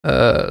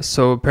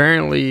So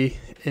apparently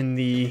in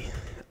the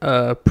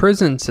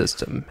prison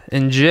system,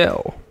 in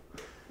jail,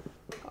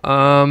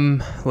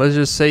 let's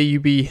just say you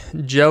be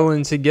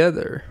gelling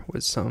together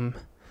with some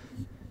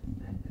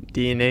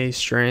DNA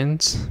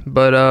strands,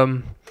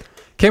 but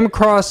came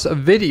across a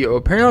video.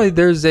 Apparently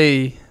there's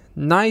a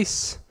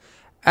nice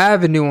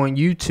avenue on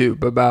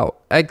YouTube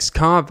about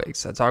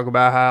ex-convicts that talk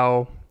about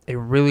how it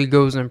really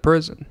goes in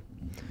prison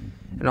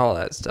and all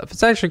that stuff.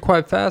 It's actually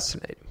quite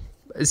fascinating.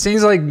 It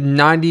seems like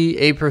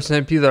 98%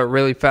 of people that are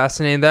really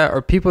fascinated that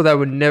are people that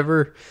would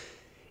never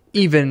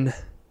even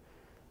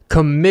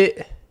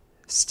commit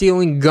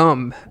stealing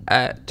gum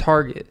at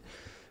Target.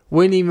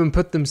 Wouldn't even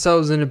put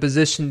themselves in a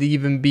position to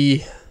even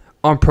be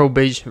on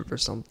probation for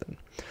something.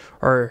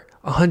 Or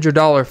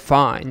 $100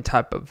 fine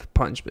type of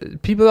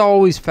punishment. People are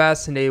always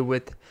fascinated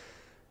with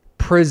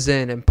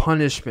prison and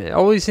punishment. It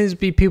always seems to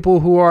be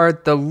people who are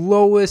at the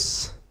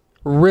lowest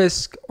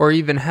risk or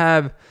even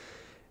have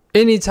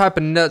any type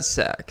of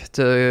nutsack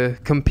to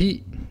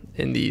compete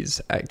in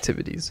these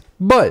activities.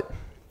 But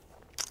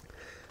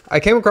I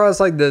came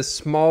across like this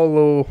small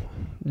little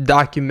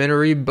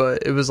documentary,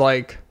 but it was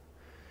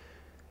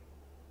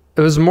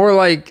more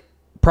like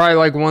probably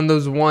like one of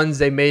those ones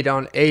they made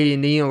on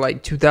A&E in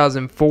like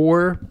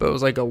 2004, but it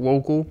was like a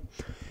local.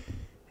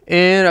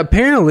 And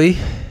apparently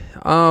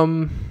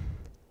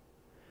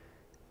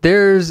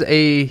there's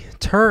a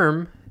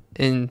term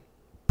in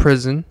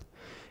prison,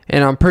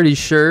 and I'm pretty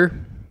sure,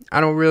 I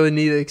don't really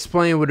need to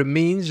explain what it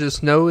means,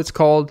 just know it's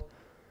called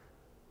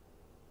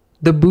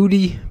the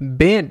booty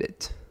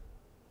bandit.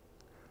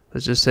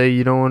 Let's just say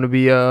you don't want to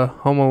be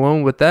home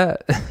alone with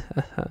that.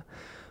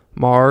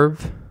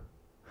 Marv.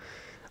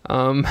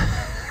 Let's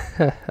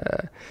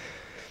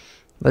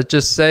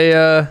just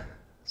say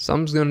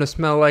something's going to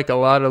smell like a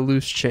lot of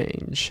loose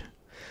change.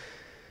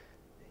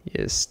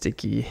 You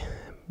sticky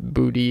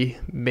booty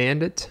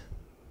bandit.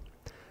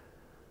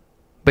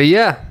 But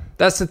yeah,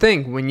 that's the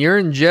thing. When you're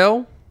in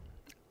jail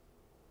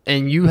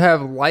and you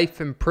have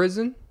life in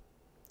prison,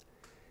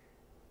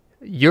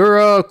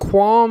 your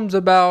qualms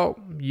about,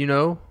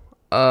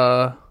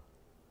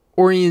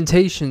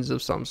 orientations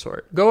of some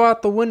sort go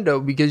out the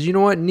window, because you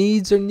know what?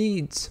 Needs are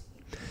needs.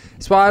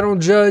 That's why I don't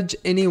judge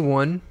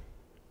anyone.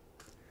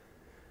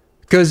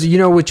 Because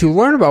what you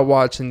learn about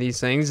watching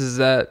these things is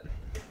that,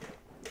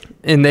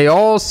 and they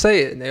all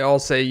say it, and they all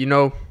say,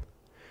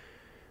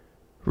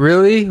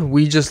 really,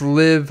 we just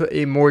live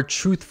a more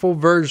truthful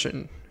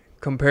version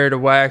compared to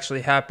what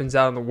actually happens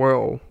out in the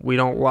world. We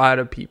don't lie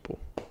to people.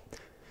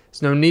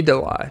 There's no need to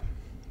lie.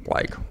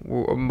 Like,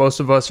 most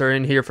of us are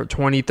in here for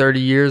 20, 30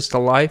 years to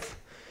life.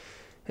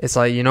 It's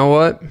like, you know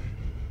what?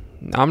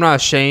 I'm not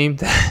ashamed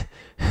that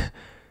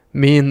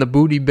me and the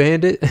booty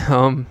bandit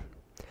have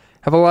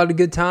a lot of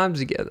good times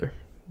together.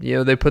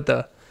 They put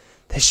the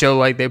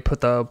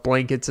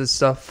blankets and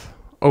stuff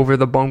over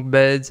the bunk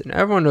beds, and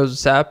everyone knows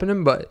what's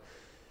happening, but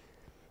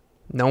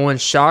no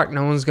one's shocked.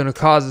 No one's going to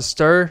cause a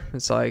stir.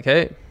 It's like,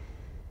 hey,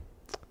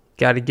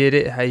 got to get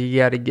it how you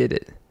got to get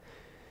it.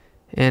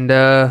 And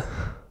I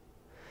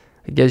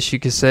guess you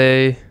could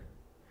say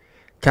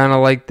kind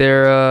of like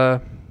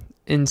their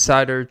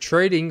insider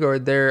trading or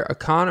their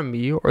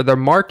economy or their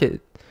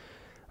market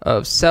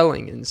of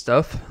selling and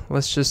stuff.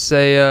 Let's just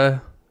say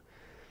a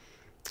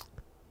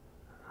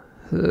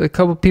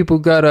couple people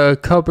got a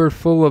cupboard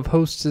full of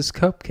Hostess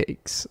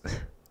cupcakes.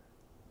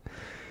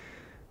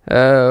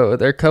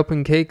 They're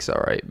cupping cakes,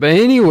 all right. But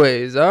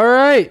anyways, all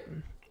right.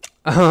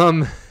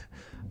 I'm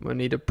gonna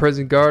need a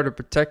prison guard to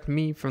protect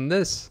me from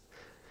this.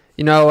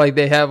 Like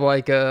they have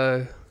like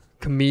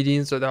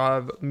comedians, or they'll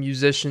have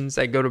musicians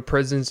that go to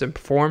prisons and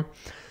perform.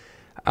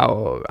 I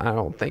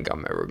don't think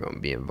I'm ever gonna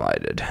be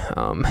invited,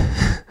 because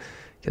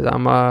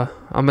I'm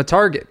a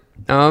target.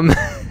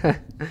 But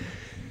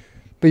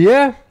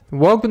yeah,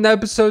 welcome to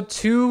episode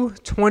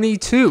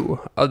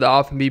 222 of the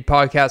Off and Beat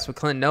podcast with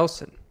Clint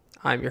Nelson.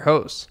 I'm your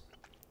host,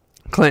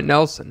 Clint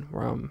Nelson,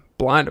 where I'm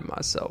blinding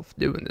myself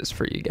doing this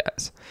for you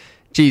guys.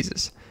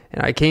 Jesus.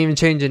 And I can't even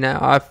change it now.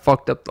 I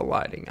fucked up the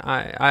lighting.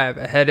 I have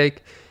a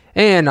headache,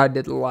 and I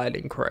did the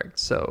lighting correct.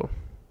 So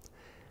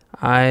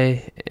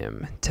I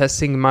am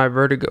testing my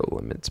vertigo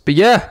limits. But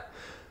yeah,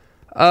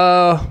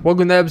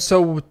 welcome to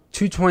episode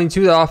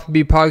 222 of the Off and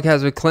Beat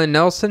podcast with Clint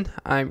Nelson.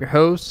 I'm your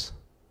host,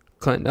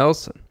 Clint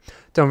Nelson.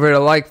 Don't forget to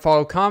like,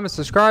 follow, comment,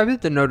 subscribe,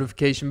 hit the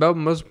notification bell.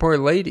 But most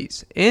important,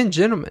 ladies and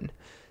gentlemen,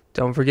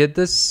 don't forget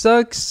to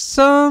suck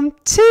some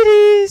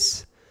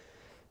titties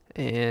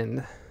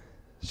and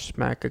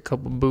smack a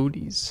couple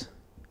booties.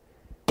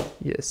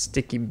 You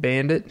sticky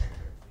bandit.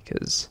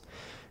 Because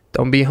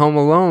don't be home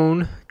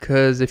alone.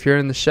 Because if you're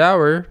in the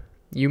shower,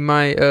 you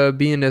might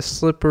be in a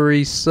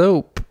slippery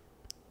soap.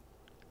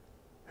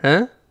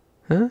 Huh?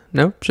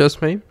 Nope,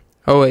 just me.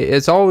 Oh wait,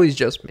 it's always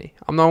just me.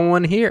 I'm the only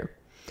one here.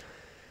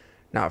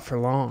 Not for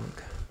long.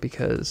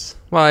 Because,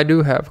 well, I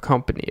do have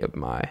company of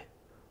my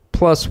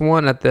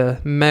 +1 at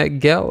the Met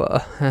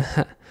Gala.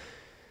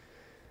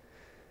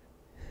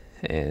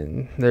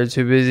 And they're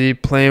too busy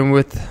playing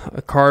with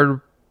a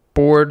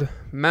cardboard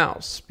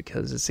mouse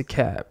because it's a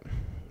cat.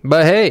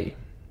 But hey,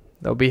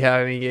 they'll be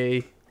having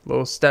a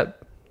little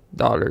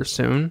stepdaughter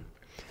soon.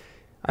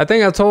 I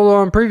think I told her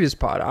on previous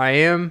pod,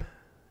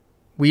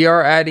 we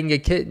are adding a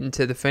kitten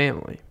to the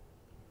family.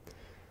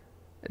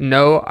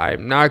 No,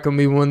 I'm not going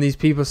to be one of these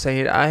people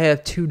saying I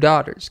have 2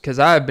 daughters, because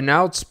I have been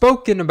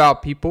outspoken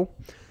about people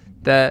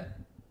that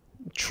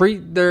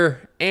treat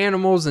their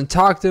animals and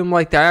talk to them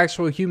like they're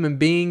actual human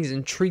beings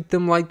and treat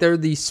them like they're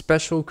these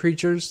special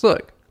creatures.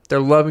 Look, they're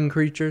loving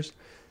creatures.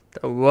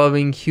 They're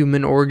loving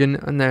human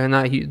and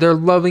they're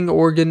loving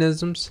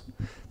organisms.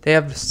 They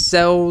have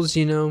cells,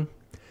 you know.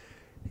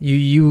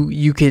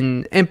 You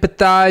can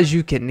empathize,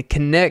 you can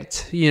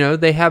connect, you know,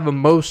 they have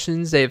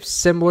emotions, they have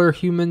similar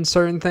human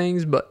certain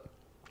things, but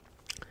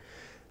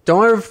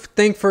don't ever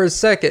think for a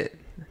second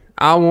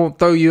I won't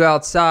throw you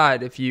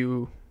outside if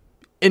you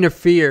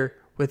interfere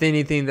with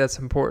anything that's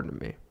important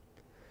to me.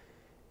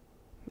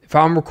 If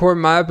I'm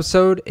recording my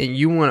episode and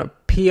you want to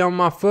pee on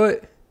my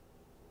foot,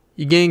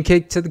 you're getting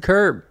kicked to the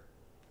curb.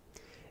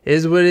 It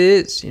is what it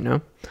is, you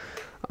know.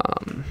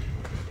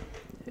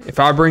 If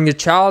I bring a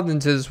child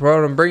into this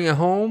world and bring it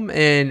home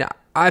and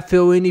I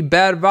feel any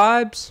bad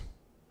vibes,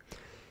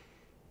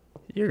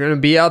 you're going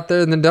to be out there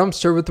in the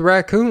dumpster with the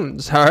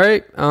raccoons, all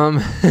right?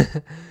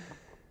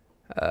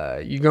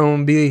 You're going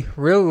to be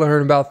really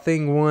learning about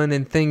thing 1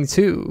 and thing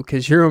 2,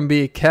 because you're going to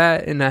be a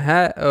cat in a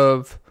hat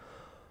of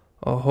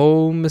a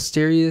whole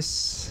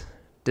mysterious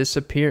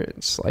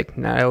disappearance, like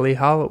Natalie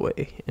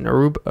Holloway in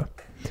Aruba.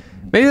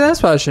 Maybe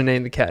that's why I should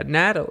name the cat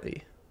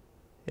Natalie.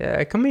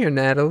 Yeah, come here,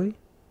 Natalie.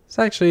 It's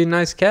actually a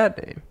nice cat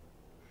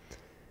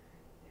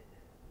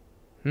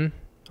name.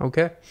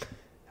 Okay.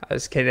 I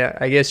just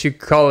can't. I guess you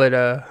could call it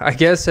I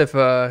guess if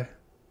a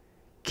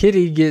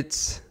kitty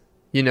gets,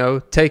 you know,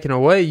 taken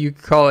away, you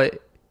could call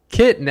it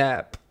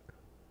kidnap.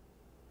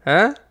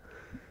 Huh?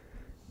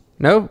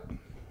 Nope.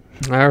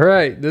 All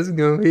right. This is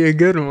going to be a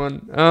good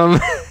one.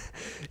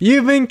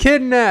 You've been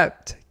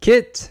kidnapped.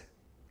 Kit.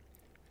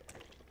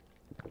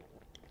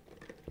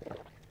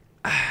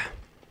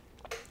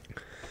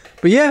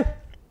 But yeah,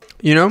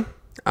 you know,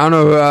 I don't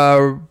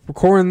know,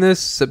 recording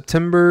this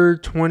September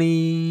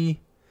 20,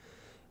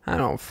 I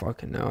don't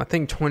fucking know. I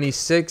think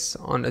 26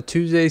 on a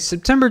Tuesday,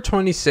 September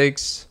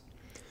 26,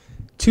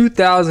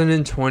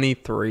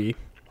 2023.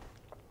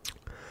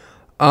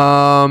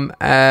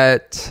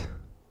 At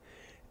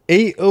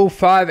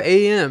 8:05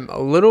 a.m.,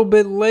 a little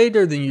bit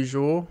later than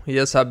usual.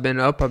 Yes, I've been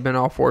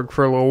off work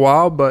for a little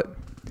while, but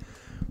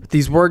with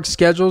these work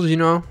schedules, you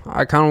know,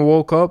 I kind of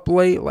woke up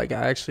late. Like,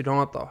 I actually don't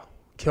have to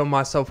kill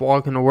myself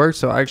walking to work,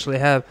 so I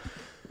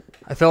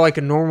feel like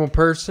a normal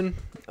person.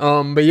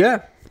 But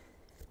yeah.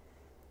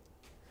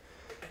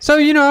 So,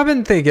 you know, I've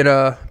been thinking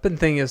of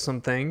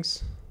some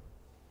things.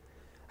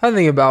 I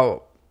think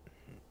about,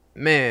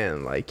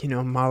 man, like, you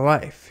know, my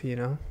life, you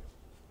know.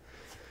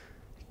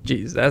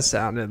 Jeez, that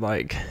sounded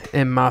like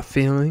in my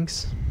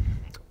feelings.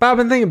 But I've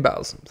been thinking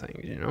about some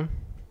things, you know.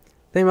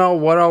 Think about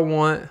what I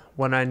want,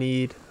 what I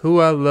need, who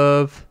I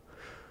love,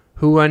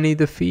 who I need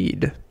to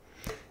feed.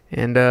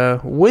 And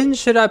when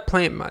should I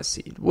plant my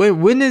seed?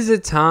 When is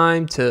it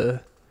time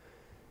to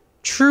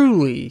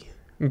truly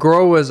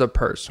grow as a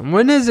person?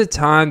 When is it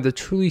time to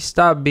truly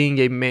stop being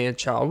a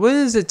man-child? When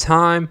is it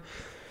time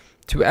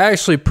to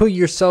actually put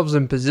yourselves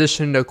in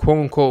position to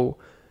quote-unquote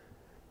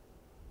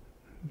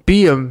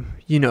be a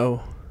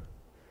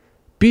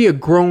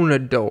grown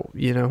adult,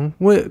 you know?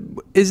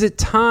 Is it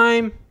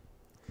time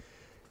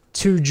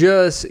to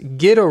just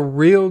get a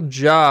real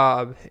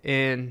job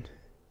and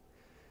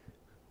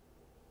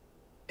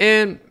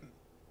the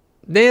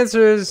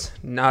answer is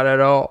not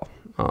at all.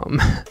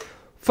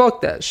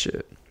 Fuck that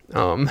shit.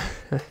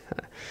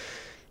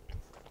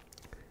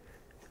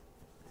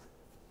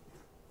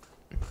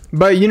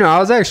 But, you know, I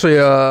was actually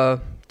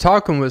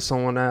talking with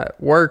someone at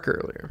work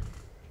earlier.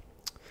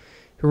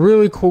 A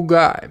really cool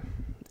guy.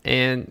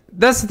 And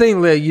that's the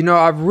thing, you know,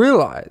 I've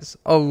realized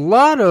a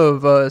lot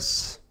of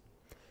us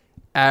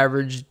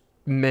average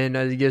men,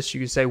 I guess you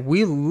could say,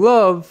 we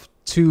love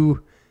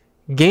to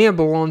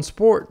gamble on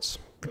sports.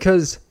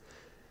 Because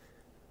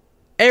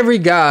every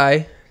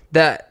guy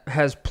that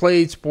has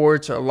played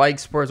sports or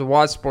likes sports or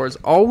watched sports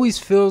always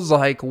feels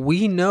like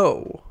we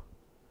know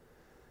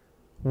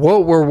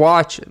what we're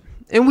watching.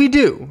 And we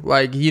do.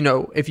 Like, you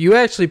know, if you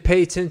actually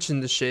pay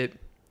attention to shit,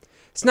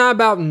 it's not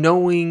about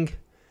knowing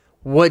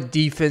what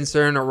defense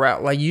they're in a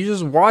route. Like, you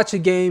just watch a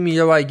game and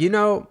you're like, you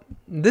know,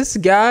 this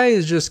guy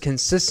is just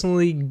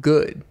consistently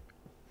good.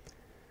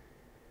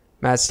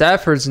 Matt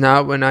Stafford's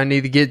not when I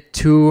need to get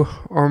 2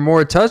 or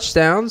more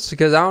touchdowns,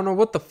 because I don't know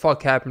what the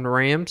fuck happened to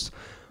Rams.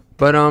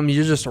 But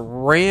you're just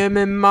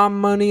ramming my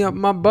money up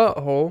my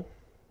butthole.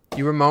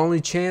 You were my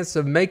only chance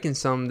of making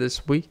some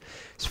this week.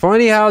 It's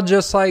funny how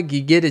just like you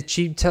get a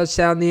cheap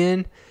touchdown in the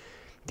end,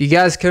 you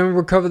guys can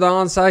recover the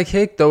onside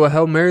kick, throw a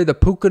Hail Mary to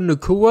Puka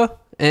Nacua,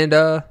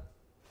 and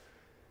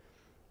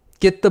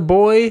get the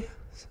boy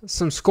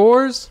some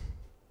scores.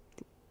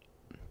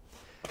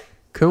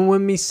 Couldn't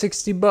win me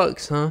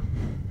 $60, huh?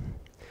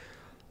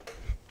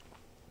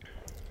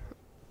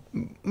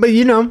 But,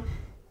 you know,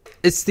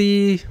 it's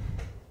the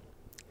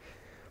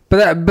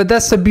But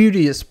that's the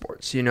beauty of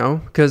sports,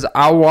 because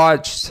I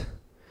watched.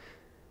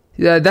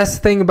 Yeah, that's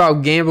the thing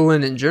about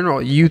gambling in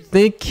general. You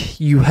think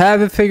you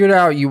have it figured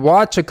out. You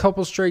watch a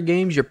couple straight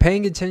games. You're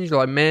paying attention. You're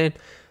like, man,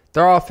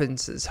 their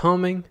offense is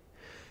humming.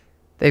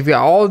 They've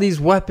got all these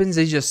weapons.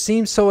 They just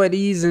seem so at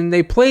ease. And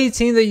they play a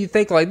team that you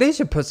think, like, they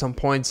should put some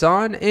points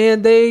on.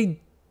 And they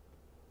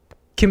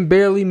can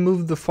barely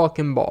move the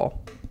fucking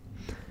ball.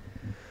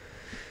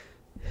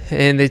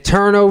 And they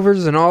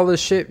turnovers and all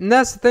this shit. And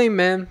that's the thing,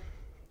 man.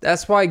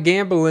 That's why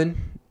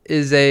gambling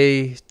is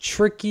a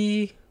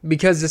tricky...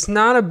 Because it's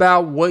not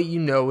about what you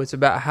know. It's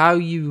about how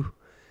you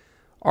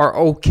are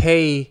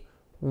okay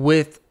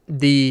with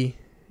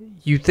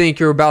you think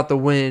you're about to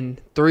win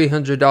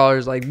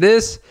 $300 like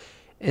this.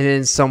 And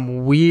then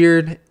some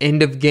weird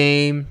end of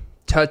game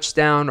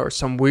touchdown or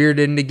some weird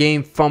end of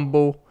game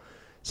fumble.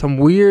 Some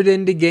weird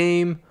end of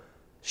game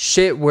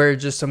shit where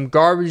just some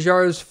garbage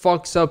yards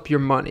fucks up your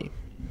money.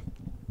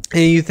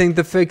 And you think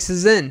the fix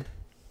is in.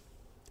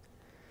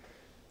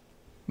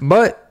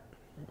 But,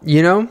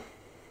 you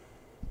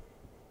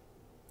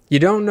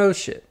don't know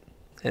shit.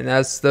 And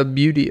that's the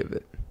beauty of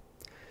it.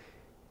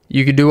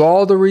 You could do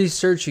all the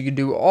research. You could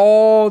do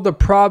all the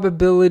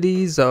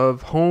probabilities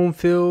of home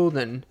field.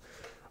 And,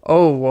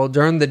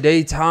 during the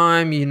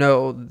daytime,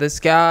 this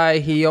guy,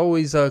 he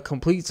always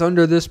completes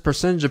under this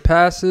percentage of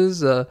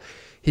passes.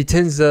 He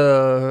tends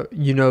to,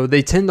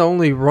 they tend to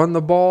only run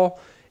the ball.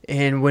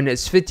 And when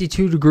it's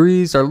 52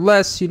 degrees or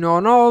less, and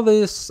all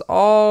this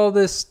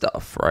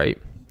stuff, right?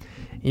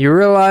 You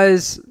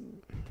realize...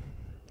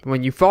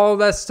 When you follow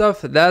that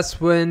stuff, that's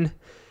when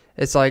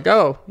it's like,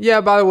 oh, yeah,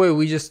 by the way,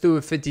 we just threw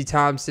it 50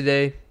 times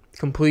today,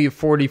 completed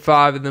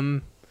 45 of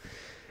them,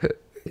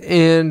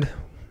 and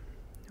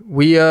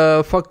we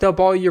fucked up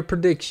all your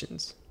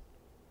predictions.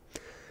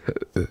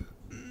 And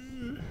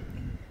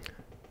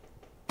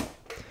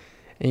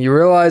you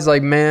realize,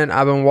 like, man,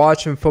 I've been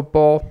watching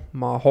football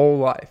my whole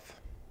life.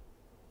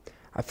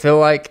 I feel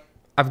like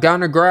I've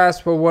gotten a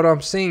grasp of what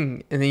I'm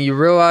seeing, and then you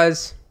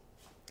realize...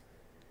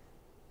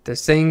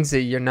 There's things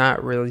that you're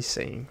not really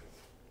seeing.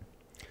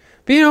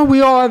 But, we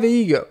all have an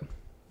ego.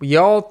 We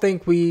all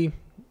think and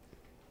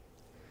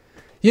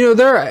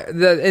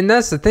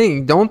that's the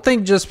thing. Don't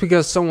think just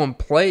because someone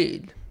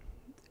played.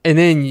 And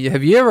then,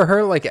 have you ever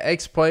heard, like, an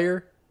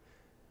ex-player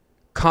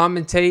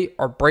commentate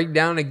or break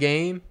down a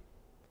game?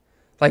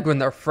 Like, when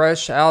they're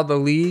fresh out of the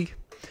league?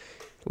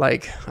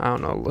 Like, I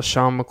don't know,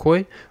 LaShawn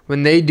McCoy.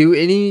 When they do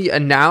any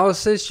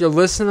analysis, you're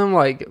listening to them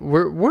like,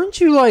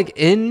 weren't you, like,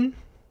 in...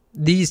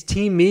 these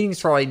team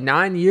meetings for like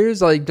 9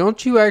 years? Like,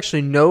 don't you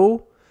actually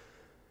know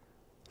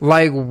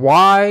like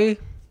why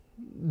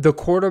the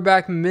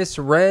quarterback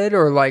misread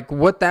or like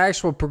what the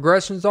actual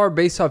progressions are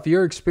based off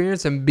your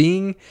experience and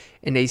being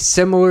in a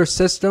similar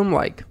system?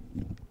 Like,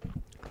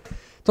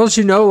 don't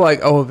you know,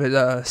 like,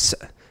 if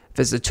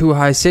it's a too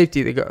high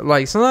safety, they go,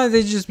 like, sometimes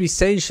they just be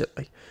saying shit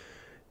like,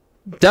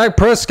 Dak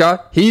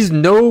Prescott, he's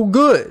no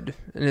good.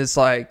 And it's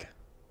like,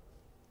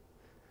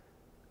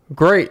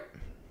 great.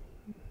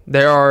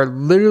 There are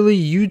literally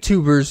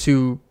YouTubers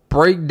who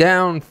break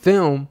down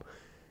film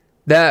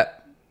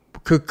that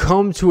could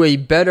come to a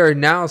better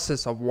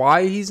analysis of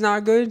why he's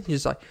not good.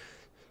 He's like,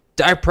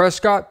 Dak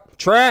Prescott,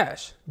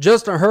 trash.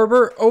 Justin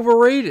Herbert,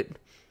 overrated.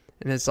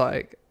 And it's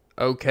like,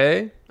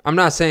 okay. I'm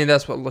not saying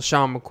that's what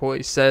LaShawn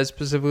McCoy says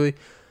specifically,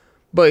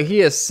 but he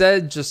has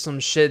said just some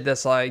shit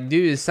that's like,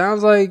 dude, it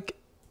sounds like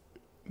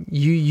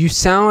you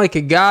sound like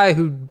a guy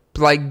who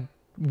like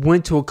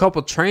went to a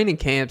couple training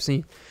camps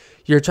and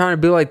you're trying to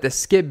be like the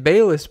Skip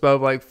Bayless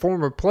of like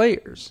former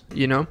players,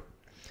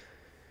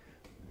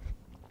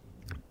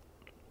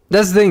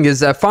 That's the thing,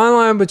 is that fine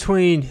line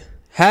between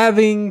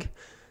having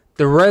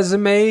the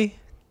resume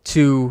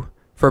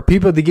for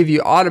people to give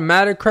you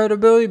automatic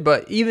credibility,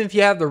 but even if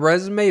you have the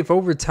resume, if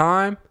over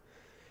time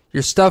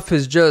your stuff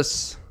is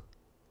just,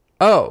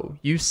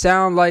 you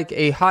sound like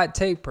a hot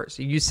take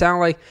person. You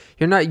sound like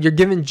you're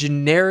giving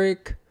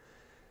generic,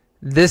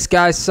 this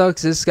guy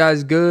sucks, this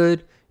guy's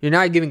good. You're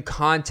not giving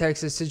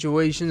context to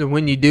situations, and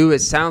when you do, it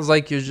sounds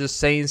like you're just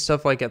saying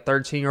stuff like a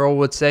 13-year-old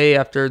would say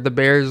after the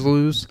Bears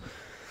lose.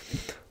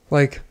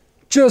 Like,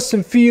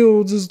 Justin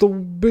Fields is the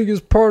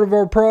biggest part of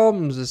our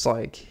problems. It's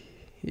like,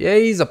 yeah,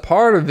 he's a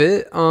part of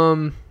it.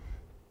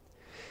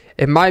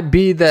 It might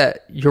be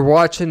that you're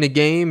watching the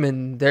game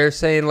and they're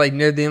saying, like,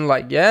 near the end,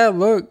 like, yeah,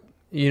 look,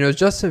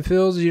 Justin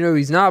Fields,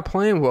 he's not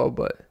playing well,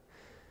 but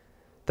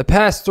the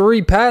past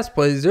 3 pass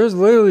plays, there's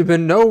literally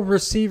been no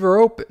receiver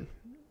open.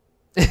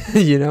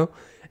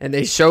 And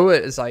they show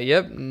it. It's like,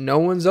 yep, no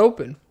one's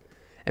open.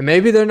 And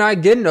maybe they're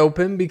not getting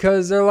open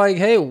because they're like,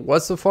 hey,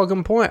 what's the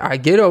fucking point? I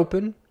get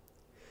open.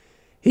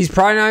 He's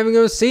probably not even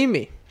going to see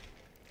me.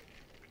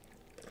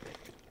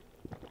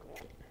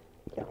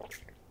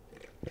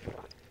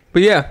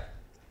 But yeah,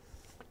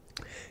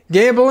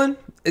 gambling,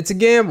 it's a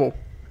gamble.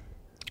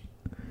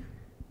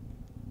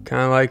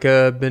 Kind of like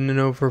bending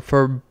over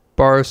for a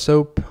bar of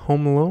soap,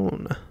 Home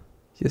Alone.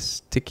 You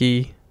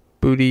sticky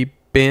booty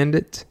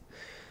bandit.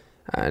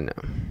 I know.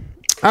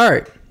 All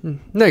right,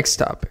 next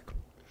topic.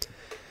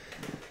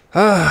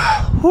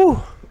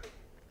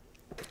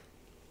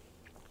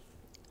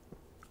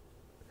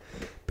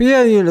 But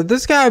yeah,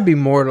 there's gotta be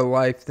more to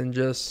life than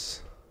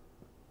just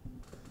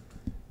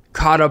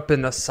caught up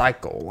in a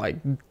cycle. Like,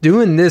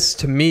 doing this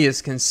to me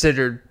is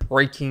considered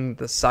breaking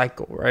the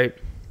cycle, right?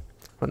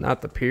 Well,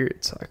 not the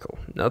period cycle.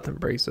 Nothing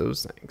breaks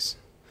those things.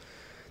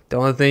 The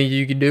only thing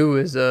you can do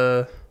is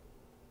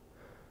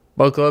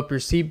buckle up your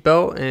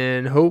seatbelt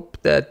and hope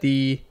that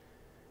the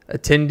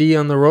attendee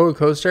on the roller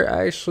coaster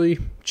actually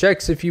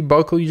checks if you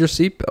buckle your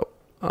seatbelt.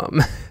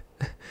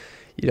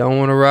 You don't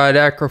want to ride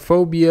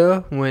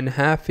acrophobia when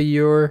half of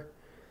your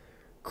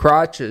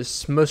crotch is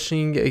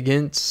smushing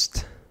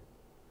against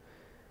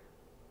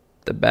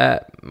the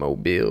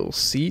Batmobile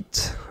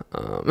seat.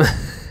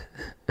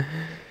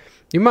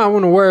 You might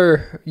want to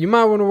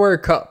wear a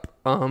cup.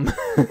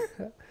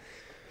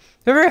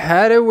 Ever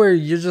had it where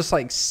you're just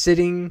like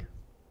sitting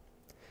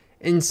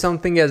in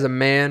something as a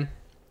man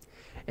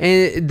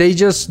and they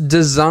just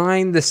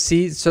design the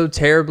seat so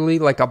terribly,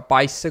 like a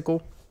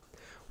bicycle,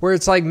 where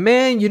it's like,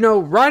 man,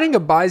 riding a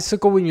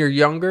bicycle when you're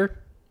younger,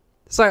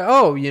 it's like,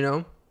 oh,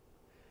 you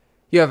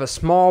have a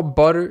small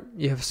butt,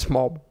 you have a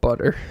small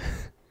butt,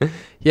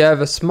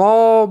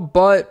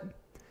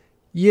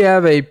 you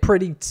have a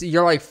pretty,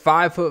 you're like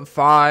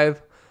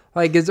 5'5",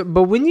 like,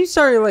 but when you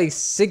start at like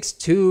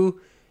 6'2",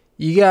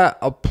 you got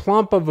a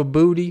plump of a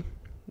booty.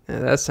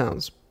 That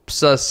sounds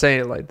sus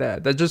saying it like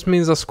that. That just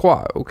means a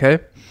squat, okay?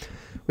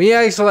 When you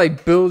actually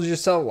like build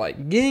yourself,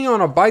 like getting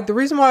on a bike, the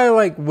reason why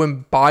like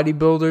when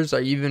bodybuilders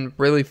or even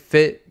really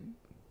fit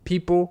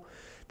people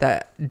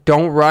that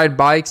don't ride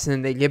bikes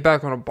and they get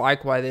back on a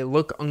bike, why they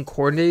look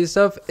uncoordinated and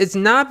stuff, it's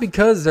not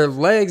because their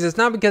legs, it's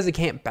not because they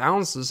can't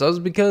balance themselves,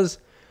 it's because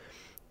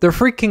their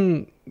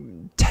freaking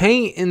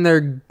taint and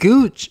their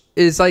gooch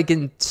is like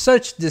in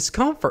such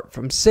discomfort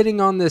from sitting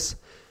on this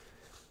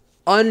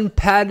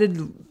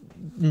unpadded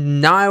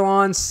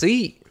nylon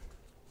seat.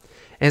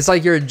 And it's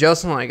like you're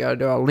adjusting, like,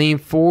 do I lean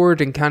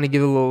forward and kind of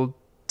give a little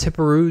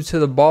tipperoo to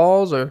the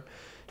balls, or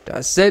do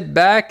I sit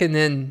back and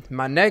then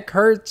my neck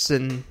hurts?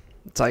 And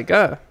it's like,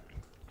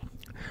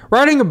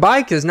 riding a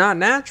bike is not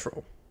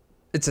natural.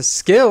 It's a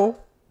skill.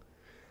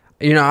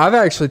 I've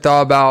actually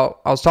thought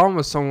about, I was talking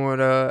with someone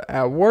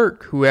at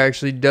work who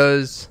actually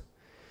does,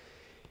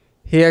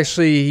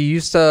 he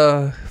used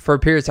to, for a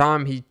period of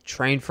time, he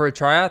trained for a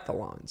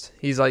triathlons.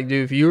 He's like,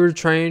 dude, if you were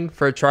trained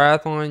for a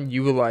triathlon,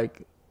 you would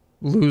like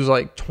lose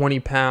like 20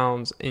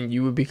 pounds and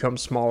you would become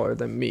smaller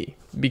than me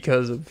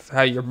because of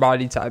how your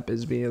body type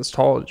is, being as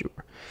tall as you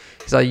are.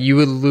 He's like, you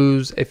would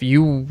lose, if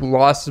you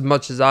lost as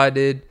much as I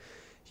did,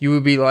 you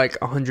would be like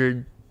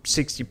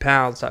 160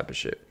 pounds type of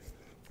shit.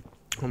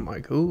 I'm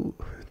like, ooh,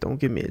 don't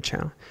give me a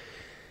challenge.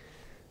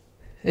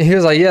 And he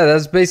was like, yeah,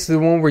 that's basically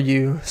the one where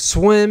you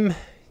swim,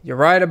 you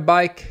ride a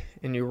bike,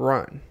 and you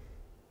run.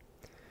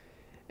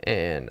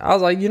 And I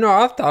was like,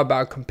 I've thought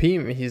about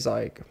competing. He's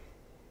like,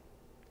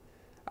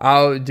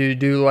 I'll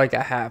do like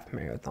a half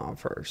marathon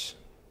first,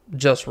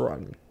 just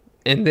running.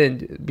 And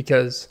then,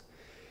 because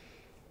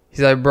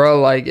he's like,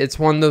 bro, like, it's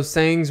one of those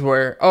things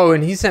where,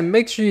 and he said,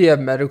 make sure you have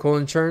medical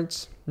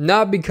insurance.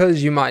 Not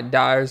because you might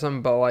die or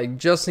something, but like,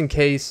 just in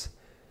case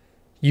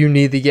you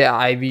need to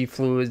get IV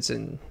fluids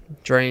and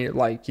drain it.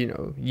 Like,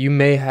 you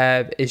may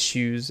have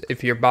issues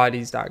if your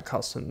body's not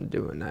accustomed to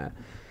doing that.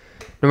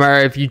 No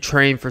matter if you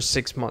train for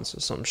 6 months or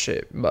some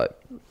shit. But,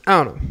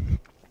 I don't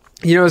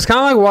know. It's kind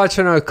of like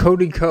watching a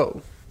Cody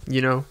Co.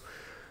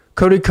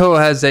 Cody Co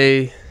has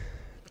a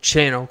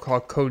channel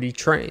called Cody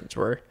Trains,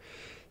 where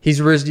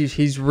he's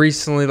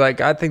recently,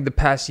 like, I think the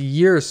past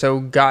year or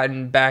so,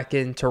 gotten back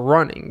into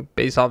running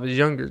based off his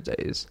younger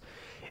days.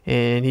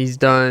 And he's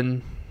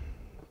done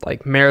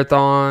like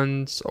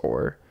marathons,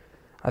 or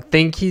I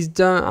think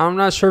I'm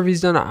not sure if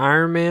he's done an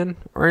Ironman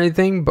or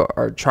anything,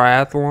 or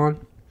triathlon.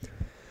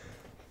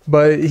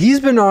 But he's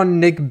been on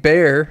Nick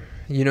Bear.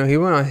 He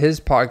went on his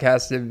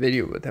podcast, did a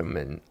video with him.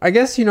 And I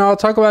guess, I'll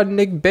talk about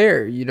Nick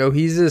Bear.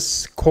 He's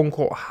this quote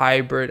unquote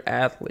hybrid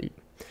athlete.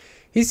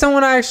 He's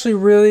someone I actually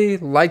really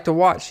like to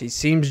watch. He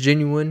seems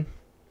genuine.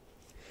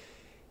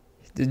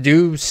 The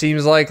dude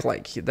seems like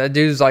that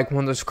dude's like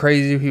one of those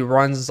crazy, he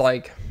runs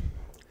like,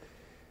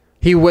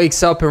 he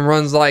wakes up and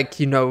runs like,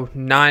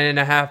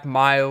 9.5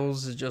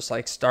 miles to just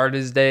like start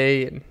his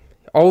day, and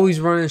always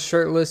running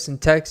shirtless in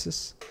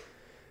Texas.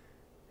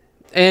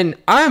 And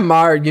I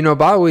admire,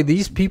 by the way,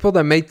 these people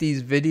that make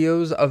these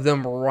videos of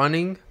them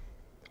running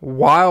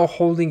while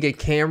holding a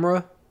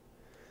camera,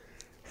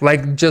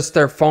 like just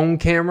their phone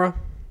camera.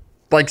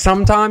 Like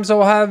sometimes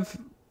they'll have,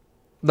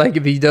 like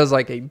if he does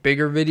like a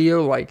bigger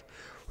video, like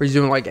where he's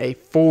doing like a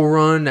full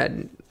run at,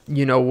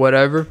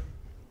 whatever.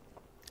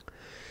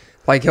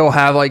 Like he'll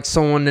have like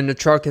someone in the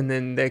truck and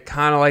then they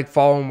kind of like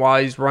follow him while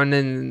he's running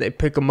and they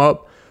pick him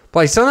up. But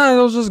like sometimes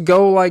they'll just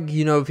go like,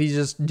 if he's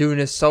just doing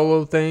his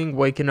solo thing,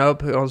 waking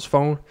up on his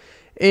phone,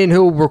 and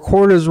he'll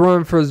record his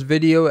run for his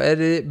video,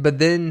 edit it. But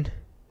then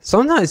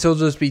sometimes he'll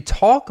just be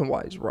talking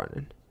while he's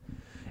running.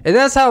 And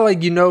that's how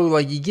like,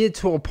 you get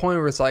to a point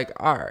where it's like,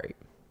 all right,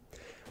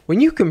 when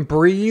you can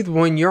breathe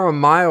when you're on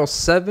mile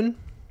 7,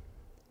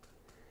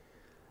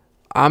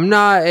 I'm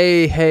not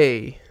a,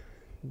 hey,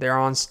 they're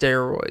on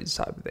steroids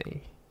type of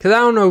thing. Because I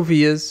don't know if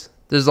he is.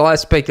 There's a lot of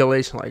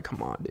speculation, like,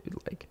 come on, dude.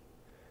 Like,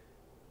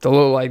 to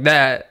look like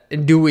that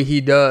and do what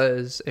he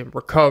does and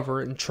recover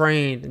and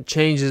train and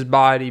change his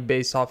body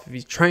based off if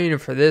he's training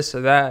for this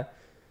or that.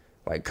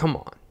 Like, come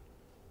on.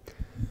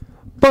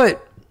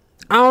 But,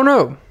 I don't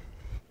know.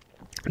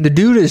 The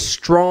dude is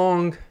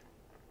strong.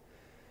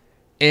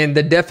 And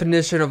the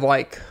definition of,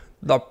 like,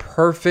 the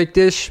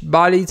perfect-ish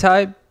body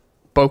type,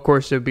 but of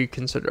course it would be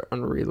considered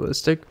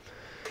unrealistic.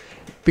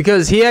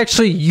 Because he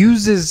actually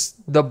uses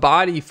the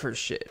body for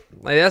shit.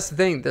 Like, that's the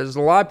thing. There's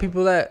a lot of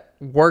people that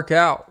work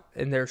out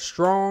and they're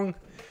strong.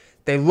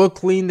 They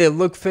look lean. They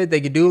look fit. They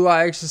can do a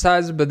lot of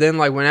exercises. But then,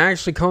 like, when it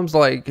actually comes to,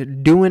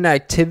 like, doing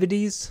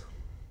activities,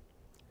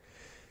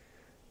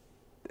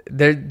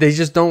 they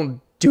just don't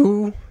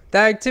do the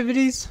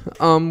activities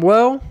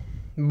well.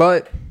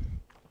 But,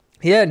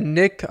 yeah,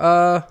 Nick,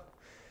 you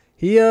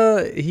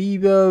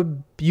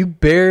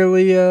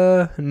barely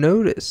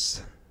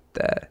notice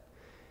that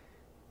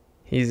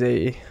he's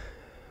a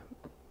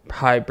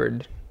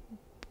hybrid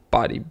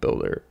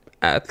bodybuilder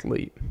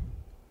athlete.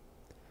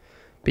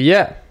 But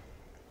yeah.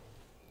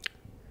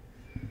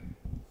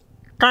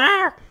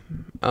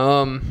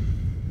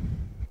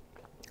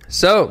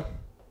 So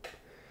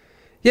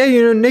yeah,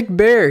 you know, Nick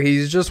Bear,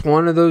 he's just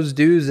one of those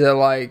dudes that,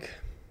 like,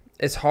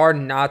 it's hard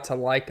not to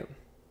like him.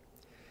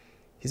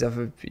 He's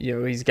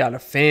got a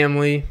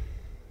family.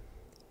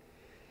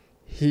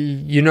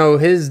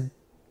 His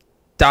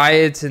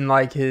diets and,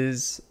 like,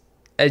 his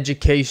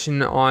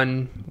education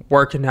on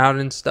working out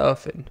and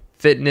stuff and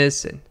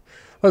fitness, and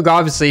look,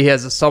 obviously he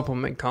has a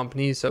supplement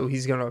company, so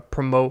he's gonna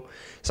promote.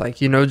 It's like,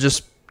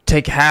 just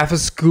take half a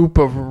scoop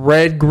of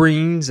red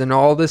greens and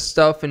all this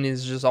stuff, and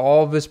it's just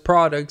all of his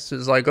products.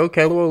 Is like,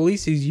 okay, well, at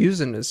least he's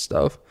using this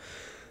stuff.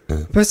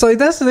 But it's like,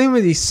 that's the thing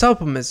with these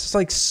supplements. It's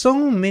like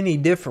so many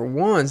different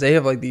ones. They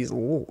have like these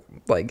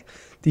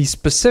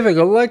specific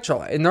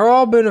electrolytes, and they're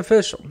all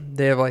beneficial.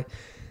 They have like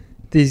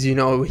these,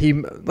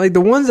 like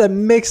the ones that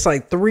mix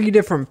like 3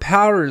 different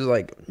powders.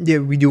 Like, yeah,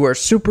 we do our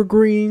super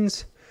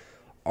greens,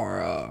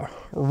 our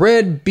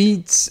red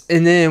beets,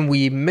 and then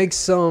we mix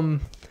some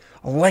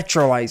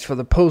electrolytes for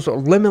the post, or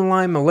lemon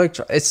lime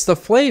electro. It's the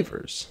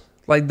flavors.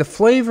 Like, the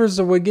flavors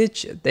are what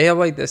get you. They have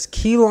like this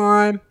key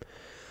lime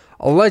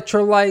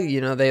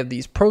electrolyte, they have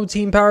these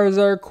protein powders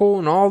that are cool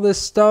and all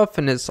this stuff,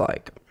 and it's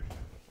like,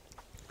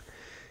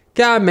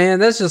 God, man,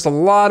 that's just a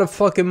lot of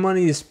fucking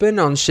money to spend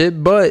on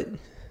shit, but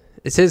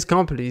it's his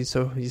company,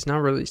 so he's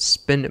not really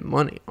spending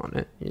money on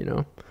it,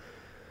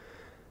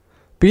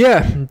 But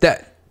yeah,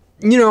 that,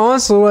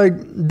 honestly, like,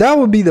 that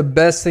would be the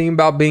best thing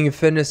about being a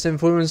fitness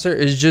influencer,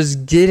 is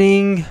just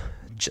getting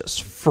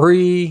just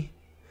free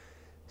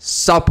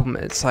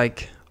supplements.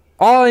 Like,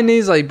 all I need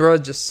is, like, bro,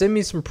 just send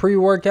me some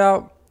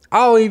pre-workout.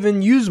 I'll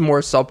even use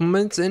more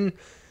supplements, and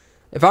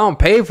if I don't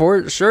pay for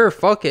it, sure,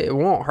 fuck it. It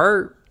won't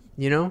hurt,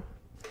 It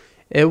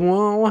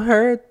won't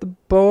hurt the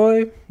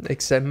boy,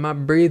 except my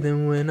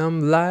breathing when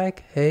I'm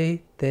like,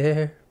 hey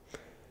there,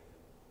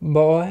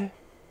 boy,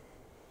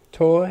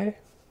 toy.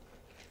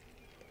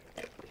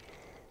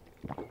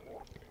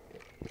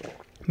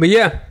 But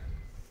yeah,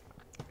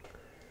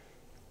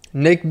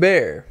 Nick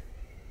Bear,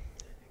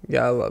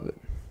 gotta love it.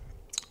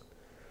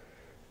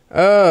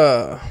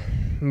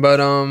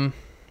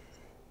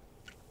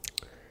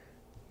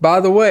 By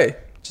the way,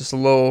 just a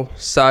little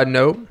side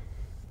note,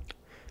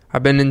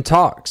 I've been in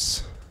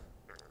talks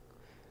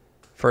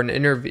for an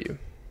interview.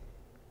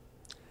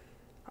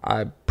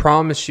 I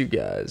promise you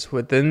guys,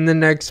 within the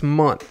next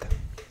month,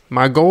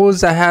 my goal is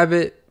to have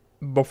it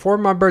before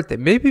my birthday.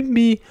 Maybe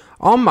be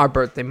on my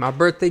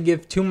birthday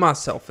gift to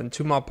myself and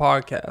to my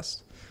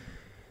podcast.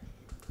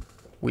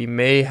 We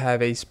may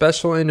have a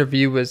special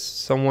interview with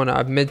someone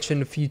I've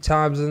mentioned a few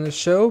times in the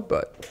show,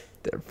 but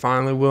they're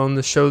finally willing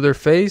to show their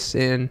face,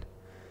 and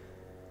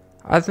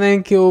I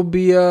think it'll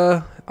be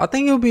an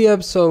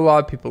episode a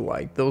lot of people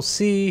like. They'll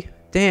see,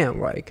 damn,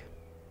 like,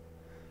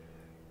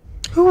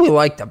 who would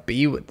like to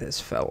be with this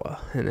fella?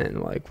 And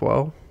then, like,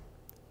 well,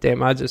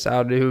 damn, I just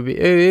outed who would be.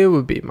 It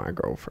would be my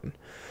girlfriend.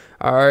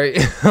 All right.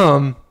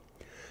 But,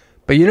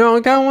 I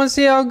kind of want to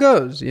see how it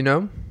goes,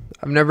 I've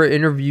never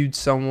interviewed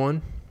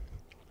someone.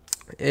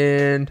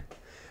 And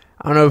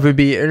I don't know if it'd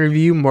be an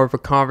interview, more of a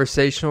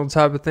conversational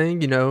type of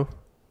thing,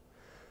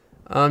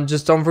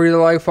 Just don't forget to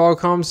like, follow,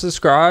 comment,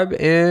 subscribe.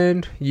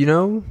 And,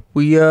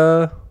 we,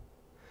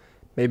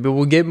 maybe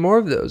we'll get more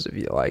of those if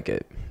you like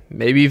it.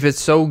 Maybe if it's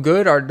so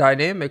good, our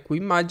dynamic, we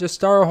might just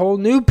start a whole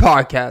new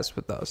podcast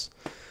with us.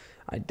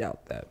 I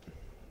doubt that.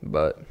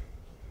 But,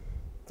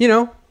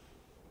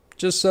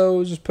 just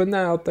putting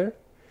that out there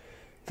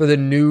for the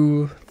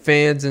new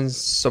fans and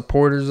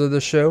supporters of the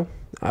show.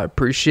 I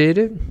appreciate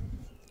it.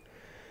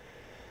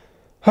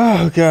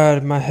 Oh,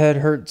 God, my head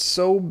hurts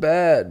so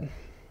bad.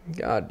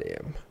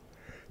 Goddamn.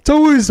 It's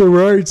always the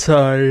right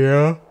side,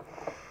 yeah?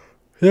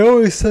 They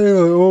always say,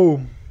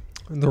 like,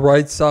 the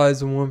right side is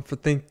the one for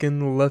thinking.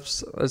 The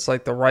left, it's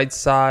like the right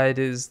side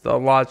is the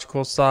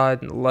logical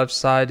side, and the left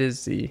side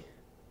is the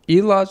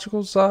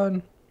illogical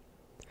side.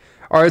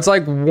 Or it's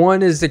like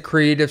one is the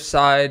creative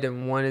side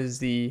and one is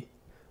the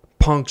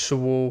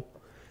punctual,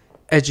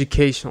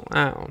 educational.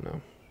 I don't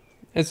know.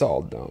 It's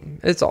all dumb.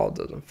 It's all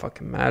doesn't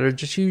fucking matter.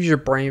 Just use your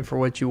brain for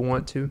what you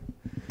want to.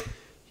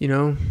 You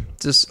know,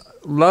 just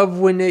love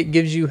when it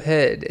gives you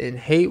head and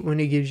hate when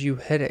it gives you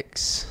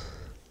headaches.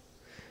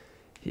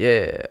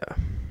 Yeah.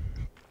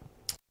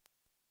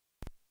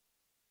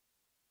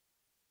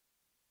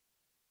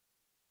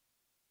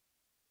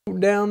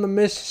 Down the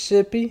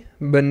Mississippi,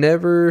 but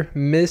never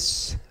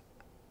miss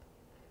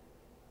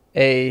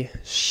a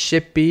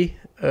shippy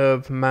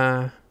of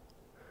my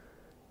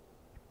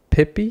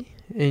pippy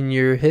in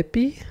your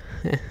hippie.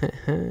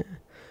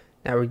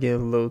 Now we're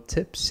getting a little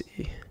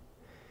tipsy.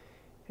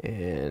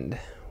 And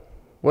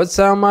what's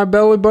on my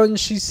belly button,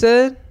 she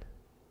said?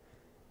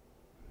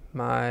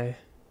 My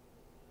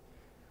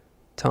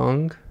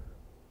tongue.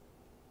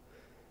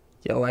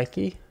 You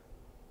likey?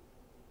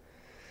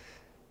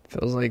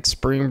 Feels like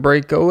spring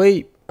break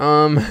 '08.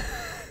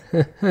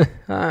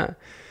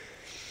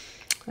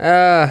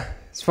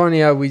 It's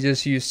funny how we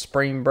just use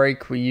spring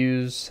break. We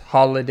use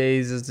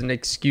holidays as an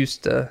excuse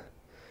to,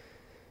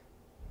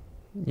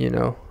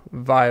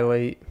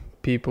 violate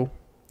people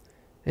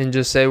and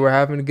just say we're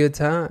having a good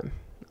time.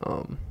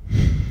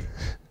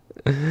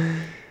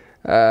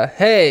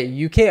 Hey,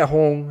 you can't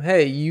hold.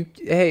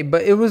 Hey,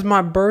 but it was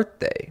my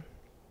birthday.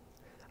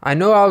 I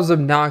know I was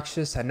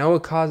obnoxious. I know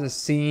it caused a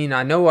scene.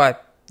 I know I,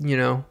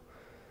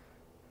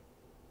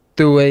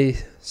 threw a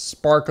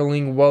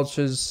sparkling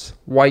Welch's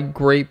white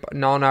grape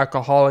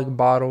non-alcoholic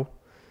bottle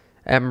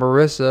at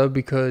Marissa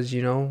because,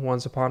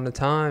 once upon a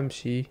time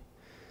she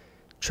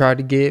tried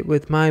to get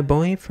with my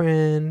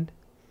boyfriend.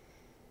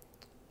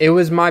 It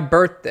was my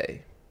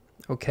birthday,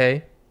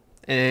 okay?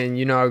 And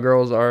you know how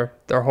girls are.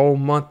 Their whole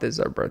month is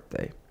their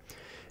birthday.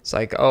 It's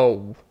like,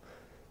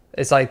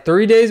 it's like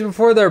 3 days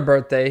before their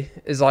birthday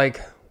is like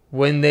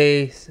when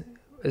they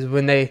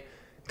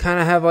kind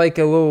of have like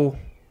a little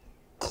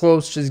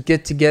close just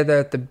get together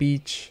at the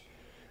beach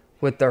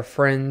with their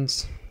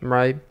friends,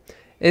 right?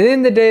 And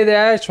then the day of the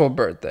actual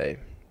birthday,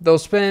 they'll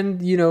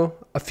spend,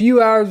 a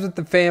few hours with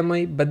the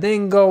family, but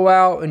then go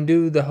out and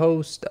do the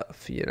hoe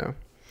stuff,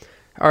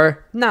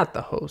 or not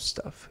the hoe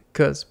stuff,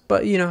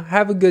 but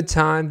have a good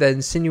time that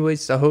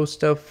insinuates the hoe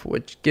stuff,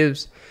 which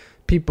gives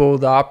people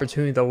the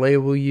opportunity to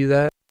label you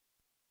that.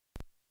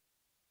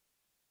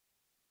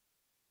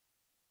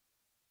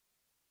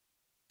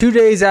 Two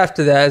days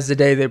after that is the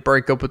day they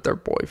break up with their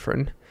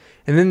boyfriend.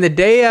 And then the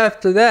day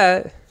after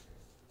that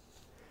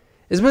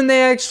is when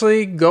they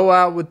actually go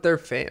out with their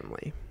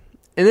family.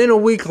 And then a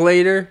week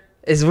later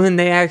is when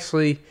they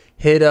actually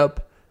hit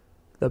up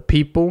the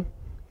people.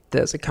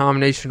 That's a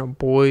combination of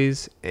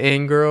boys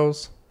and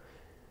girls.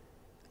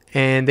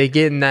 And they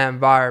get in that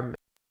environment.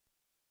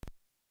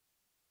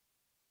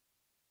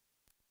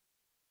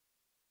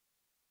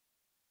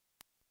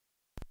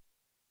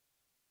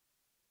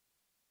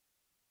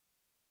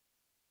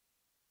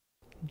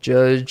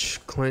 Judge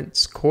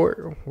Clint's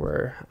court,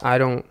 where I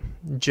don't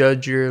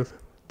judge your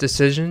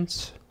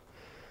decisions,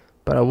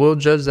 but I will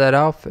judge that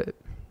outfit.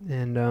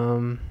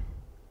 And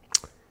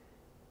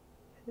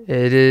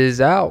it is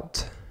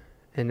out,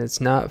 and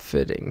it's not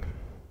fitting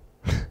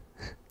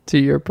to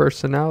your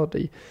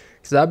personality,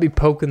 because I'll be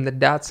poking the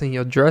dots in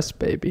your dress,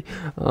 baby.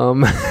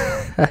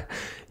 Yodi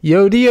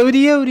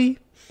yodi yodi.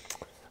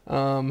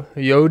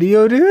 Yodi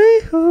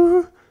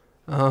yodi.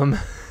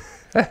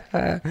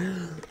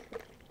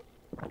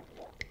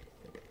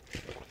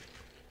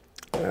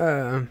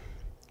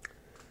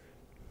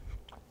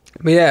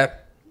 But yeah,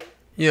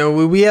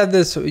 we have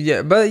this,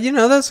 but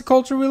that's the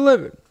culture we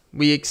live in.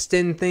 We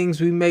extend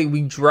things,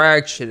 we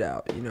drag shit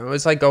out,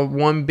 it's like a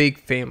one big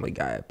Family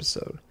Guy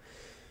episode.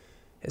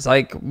 It's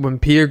like when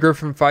Peter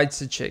Griffin fights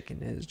the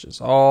chicken, it's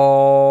just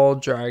all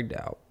dragged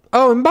out.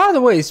 Oh, and by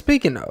the way,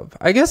 speaking of,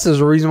 I guess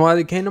there's a reason why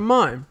they came to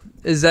mind,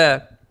 is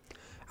that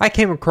I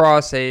came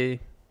across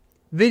a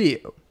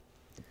video.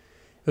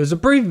 It was a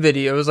brief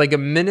video, it was like a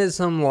minute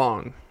some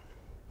long.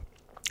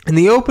 And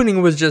the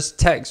opening was just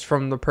text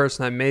from the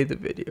person that made the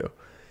video.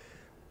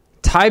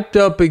 Typed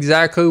up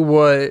exactly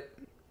what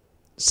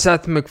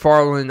Seth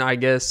MacFarlane, I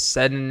guess,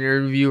 said in an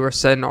interview or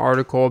said in an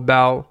article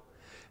about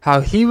how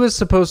he was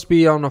supposed to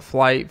be on a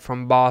flight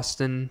from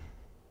Boston.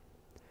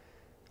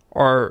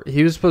 Or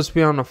he was supposed to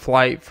be on a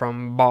flight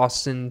from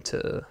Boston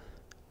to,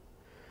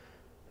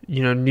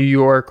 New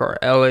York or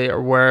LA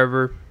or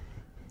wherever.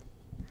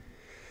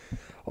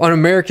 On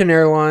American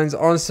Airlines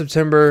on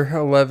September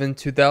 11,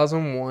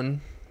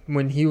 2001.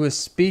 When he was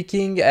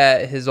speaking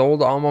at his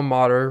old alma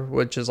mater,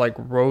 which is like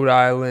Rhode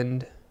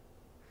Island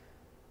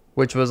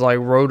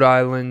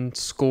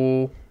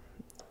School,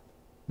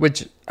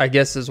 which I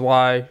guess is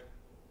why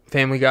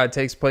Family Guy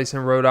takes place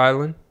in Rhode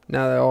Island.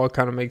 Now that all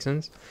kind of makes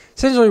sense.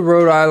 Essentially,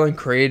 Rhode Island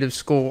Creative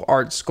School,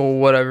 Art School,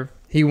 whatever.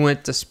 He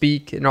went to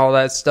speak and all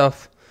that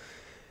stuff.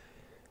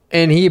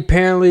 And he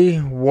apparently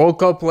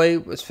woke up late.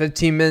 It was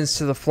 15 minutes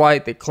to the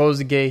flight. They closed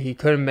the gate. He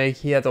couldn't make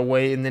it. He had to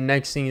wait. And the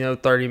next thing you know,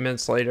 30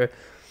 minutes later,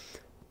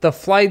 the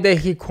flight that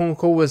he quote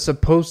unquote was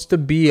supposed to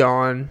be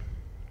on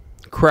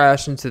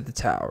crashed into the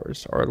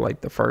towers, or like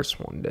the first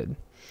one did.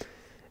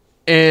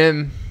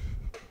 And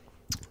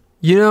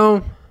You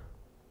know,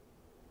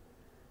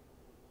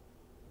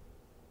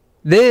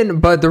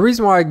 but the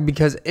reason why,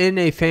 because in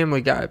a Family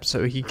Guy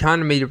episode, he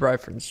kind of made a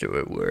reference to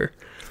it where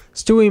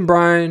Stewie and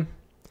Brian,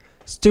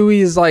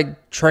 Stewie is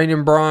like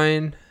training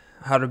Brian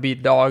how to be a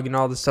dog and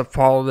all this stuff,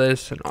 follow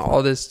this and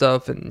all this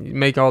stuff, and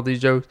make all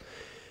these jokes.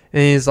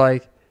 And he's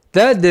like,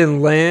 that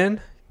didn't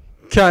land,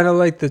 kind of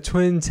like the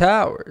Twin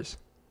Towers.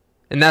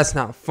 And that's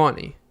not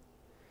funny.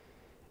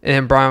 And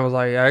then Brian was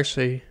like,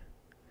 actually,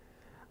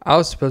 I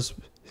was supposed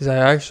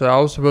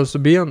to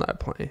be on that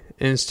plane.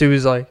 And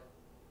Stewie's like,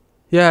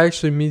 yeah,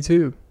 actually, me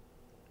too.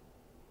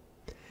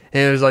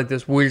 And it was like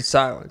this weird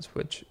silence,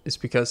 which is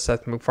because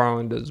Seth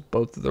MacFarlane does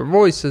both of their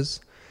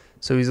voices.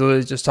 So he's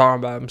literally just talking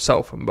about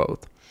himself in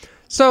both.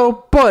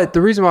 So, but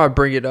the reason why I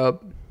bring it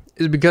up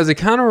is because it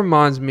kind of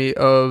reminds me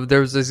of, there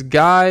was this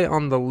guy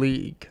on The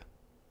League.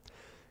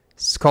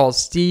 It's called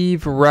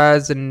Steve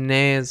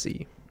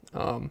Razanazzi.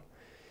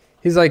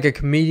 He's like a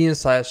comedian /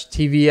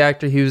 TV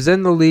actor. He was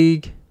in The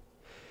League.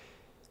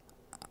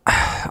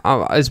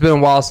 It's been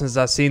a while since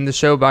I've seen the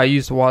show, but I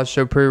used to watch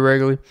the show pretty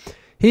regularly.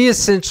 He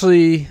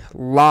essentially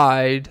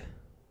lied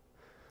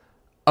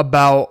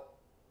about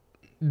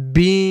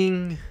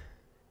being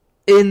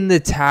in the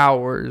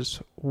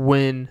towers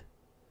when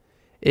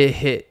it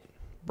hit,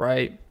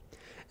 right?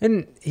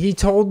 And he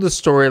told the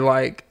story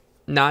like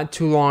not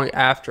too long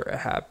after it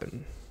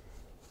happened.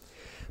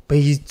 But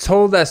he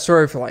told that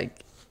story for like,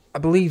 I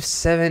believe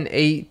 7,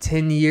 8,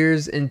 10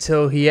 years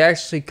until he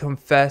actually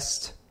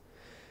confessed,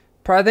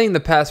 probably I think in the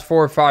past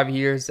 4 or 5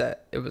 years,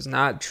 that it was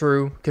not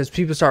true, because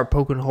people started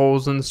poking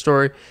holes in the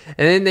story.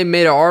 And then they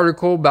made an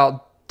article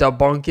about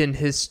debunking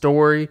his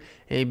story,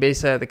 and he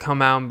basically had to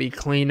come out and be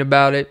clean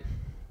about it,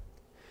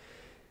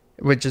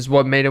 which is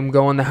what made him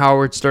go on the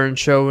Howard Stern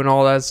show and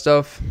all that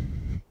stuff.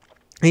 And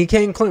he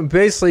came clean.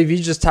 Basically, if you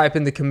just type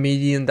in the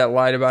comedian that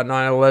lied about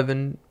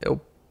 9/11,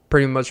 it'll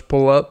pretty much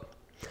pull up.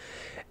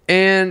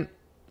 And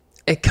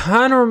it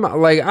kind of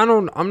like,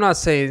 I'm not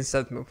saying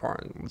Seth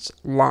MacFarlane was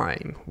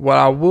lying. What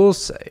I will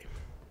say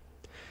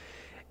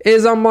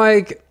is, I'm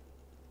like,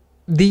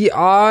 the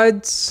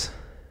odds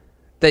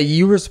that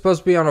you were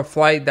supposed to be on a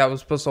flight that was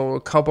supposed to hold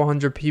a couple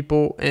hundred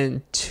people,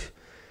 and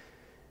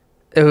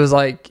it was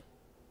like,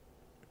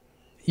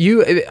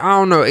 I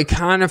don't know, it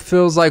kind of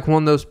feels like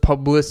one of those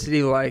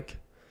publicity, like,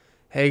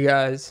 hey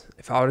guys,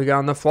 if I would have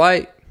gotten the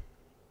flight,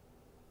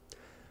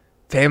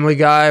 Family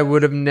Guy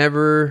would have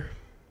never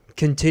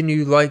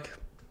continued, like,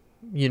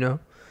 you know,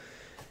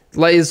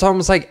 like, it's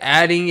almost like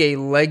adding a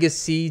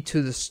legacy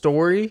to the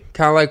story,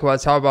 kind of like what I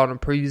talked about in a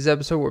previous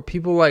episode, where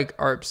people like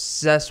are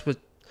obsessed with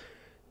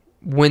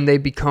when they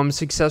become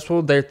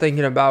successful. They're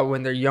thinking about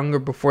when they're younger,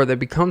 before they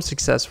become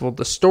successful,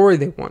 the story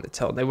they want to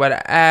tell. They want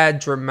to add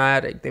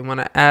dramatic, they want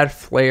to add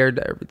flair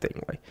to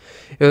everything. Like,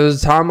 it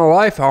was a time of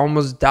life I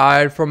almost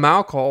died from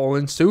alcohol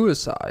and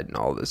suicide and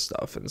all this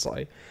stuff, and it's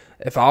like,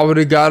 if I would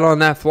have got on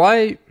that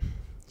flight,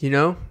 you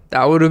know,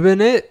 that would have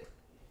been it.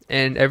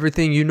 And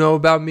everything you know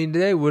about me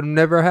today would have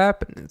never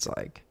happened. It's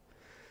like,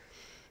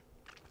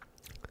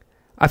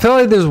 I feel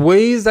like there's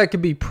ways that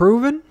could be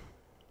proven.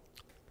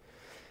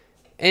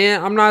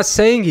 And I'm not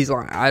saying he's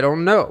lying. I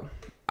don't know.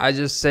 I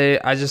just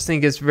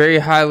think it's very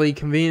highly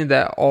convenient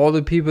that all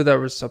the people that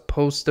were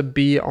supposed to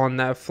be on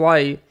that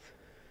flight,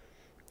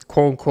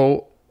 quote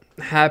unquote,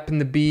 happen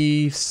to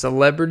be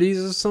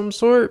celebrities of some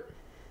sort.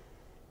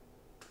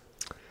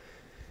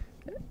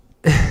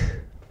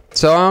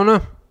 So I don't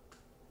know.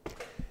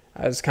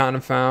 I just kind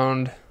of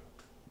found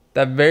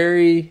that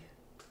very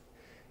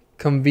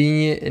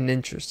convenient and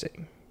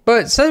interesting.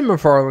 But Seth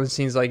MacFarlane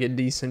seems like a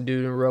decent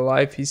dude in real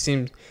life. I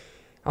don't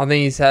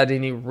think he's had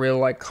any real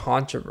like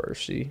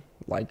controversy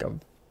like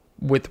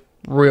with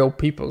real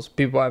people.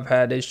 People have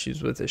had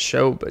issues with his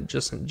show, but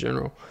just in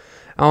general,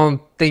 I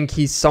don't think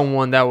he's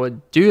someone that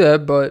would do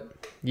that. But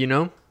you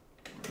know,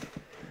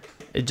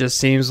 it just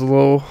seems a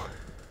little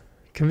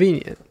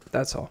convenient.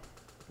 That's all.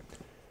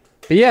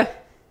 But yeah,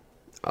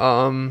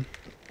 but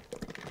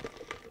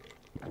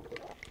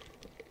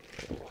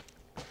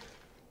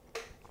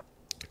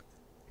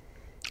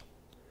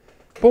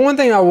one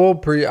thing I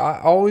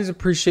always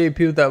appreciate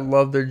people that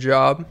love their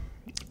job,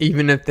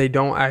 even if they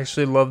don't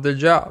actually love their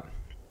job.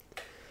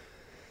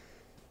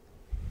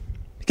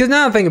 Because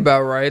now I think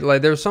about it, right?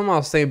 Like, there was something I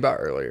was thinking about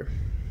earlier.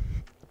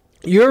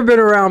 You ever been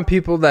around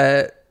people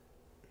that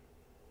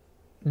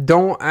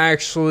don't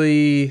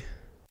actually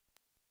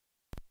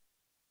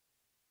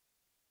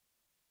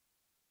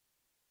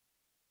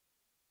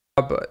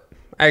but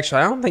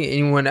actually,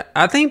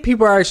 I think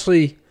people are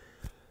actually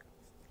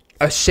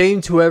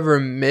ashamed to ever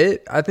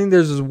admit. I think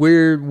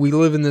we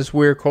live in this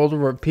weird culture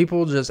where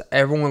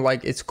everyone,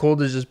 like, it's cool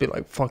to just be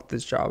like, fuck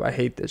this job, I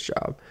hate this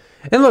job.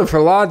 And look, for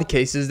a lot of the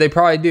cases, they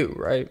probably do,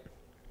 right?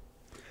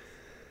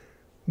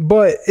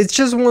 But it's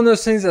just one of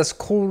those things that's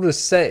cool to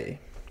say.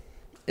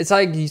 It's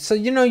like, so,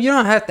 you know, you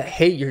don't have to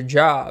hate your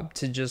job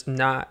to just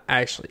not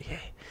actually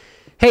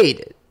hate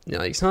it. You know,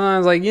 like,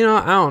 sometimes, like, you know,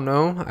 I don't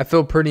know, I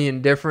feel pretty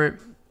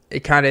indifferent.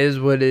 It kind of is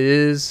what it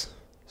is.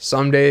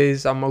 Some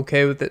days I'm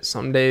okay with it.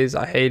 Some days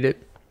I hate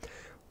it.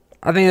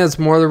 I think that's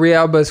more the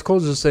reality, but it's cool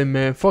to just say,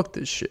 man, fuck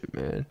this shit,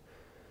 man.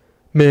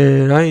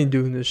 Man, I ain't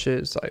doing this shit.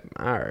 It's like,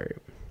 alright.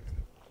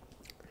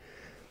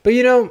 But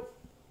you know,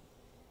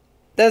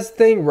 that's the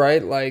thing,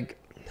 right? Like,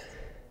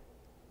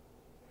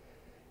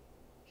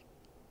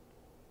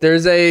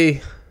 there's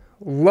a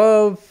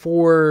love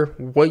for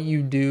what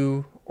you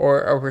do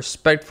or a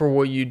respect for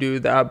what you do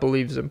that I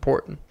believe is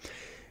important.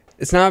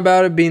 It's not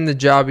about it being the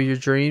job of your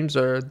dreams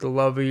or the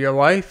love of your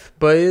life,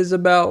 but it is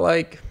about,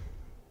 like,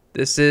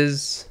 this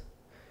is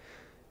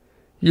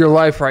your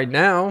life right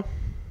now,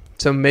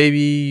 so maybe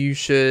you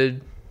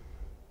should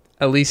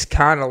at least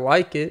kind of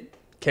like it,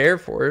 care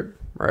for it,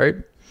 right?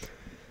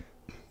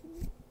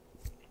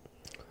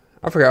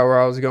 I forgot where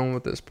I was going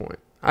with this point.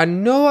 I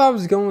know I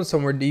was going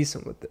somewhere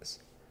decent with this.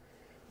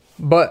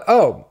 But,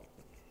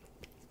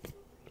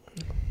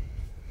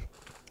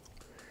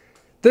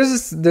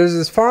 there's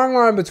this fine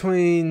line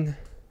between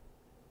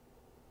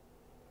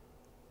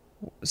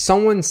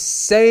someone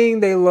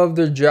saying they love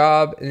their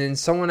job and then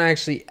someone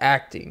actually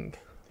acting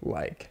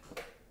like,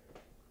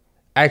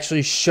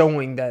 actually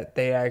showing that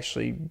they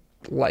actually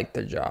like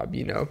their job,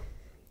 you know?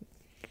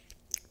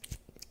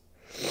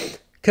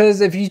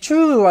 Because if you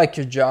truly like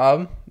your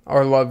job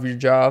or love your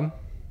job,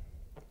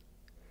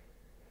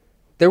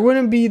 there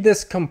wouldn't be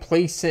this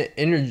complacent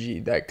energy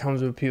that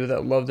comes with people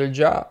that love their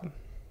job.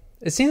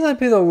 It seems like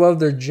people that love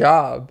their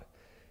job,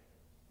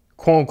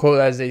 quote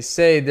unquote, as they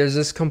say, there's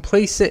this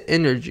complacent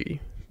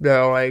energy.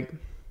 They're like,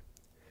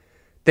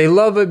 they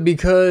love it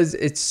because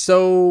it's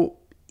so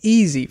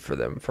easy for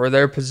them, for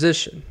their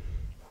position.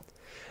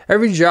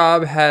 Every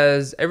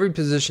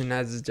position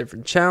has its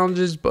different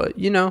challenges, but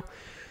you know, it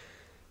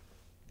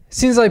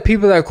seems like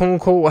people that quote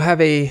unquote will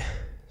have a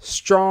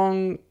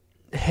strong,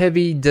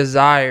 heavy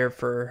desire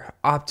for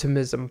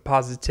optimism,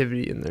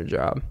 positivity in their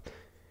job.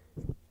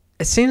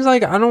 It seems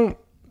like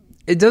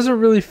it doesn't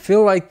really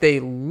feel like they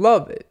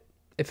love it.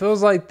 It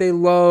feels like they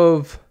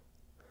love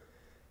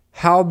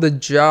how the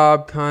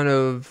job kind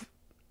of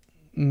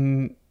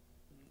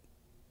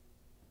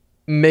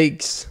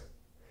makes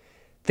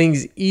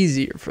things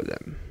easier for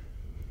them.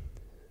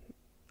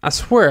 I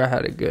swear I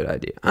had a good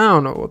idea. I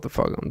don't know what the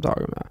fuck I'm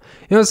talking about.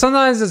 You know,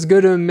 sometimes it's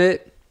good to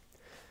admit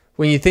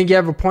when you think you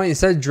have a point,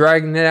 instead of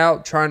dragging it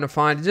out, trying to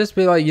find it, just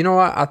be like, you know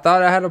what? I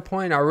thought I had a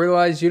point. I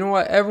realized, you know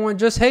what? Everyone,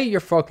 just hate your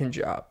fucking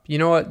job. You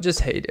know what? Just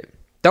hate it.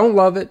 Don't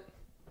love it.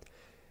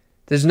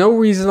 There's no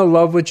reason to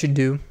love what you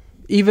do.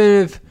 Even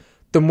if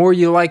the more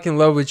you like and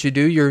love what you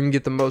do, you're going to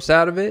get the most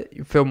out of it.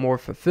 You feel more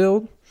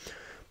fulfilled.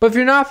 But if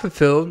you're not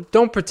fulfilled,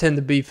 don't pretend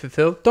to be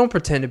fulfilled. Don't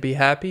pretend to be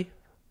happy.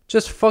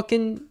 Just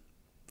fucking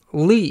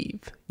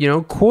leave. You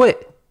know,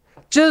 quit.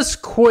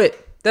 Just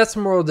quit. That's the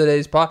moral of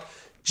today's pod.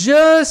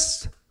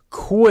 Just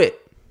quit.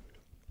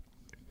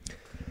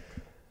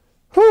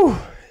 Whew.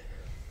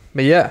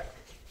 But yeah.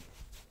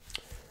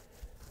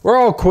 We're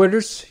all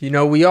quitters. You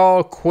know, we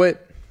all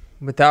quit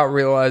without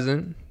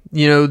realizing.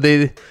 You know,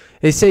 they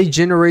say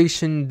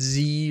Generation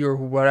Z or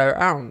whatever.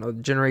 I don't know.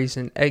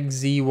 Generation X,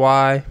 Z,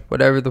 Y,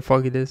 whatever the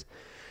fuck it is.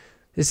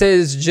 They say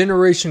this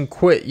generation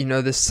quit. You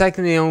know, the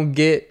second they don't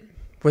get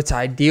what's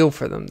ideal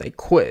for them, they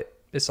quit.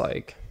 It's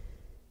like,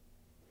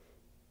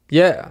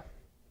 yeah.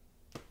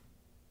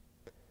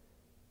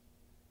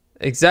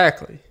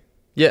 Exactly.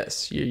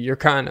 Yes, you're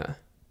kind of,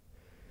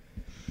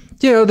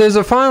 you know, there's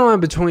a fine line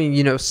between,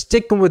 you know,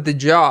 sticking with the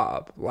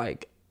job,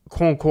 like,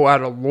 quote unquote,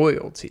 out of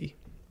loyalty,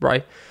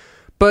 right?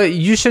 But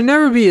you should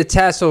never be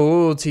attached to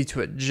loyalty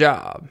to a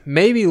job.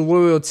 Maybe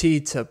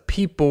loyalty to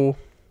people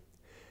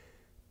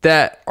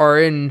that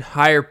are in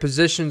higher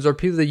positions or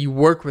people that you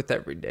work with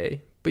every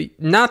day, but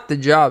not the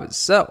job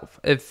itself.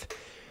 If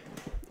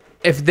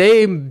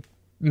they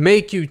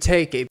make you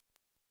take a,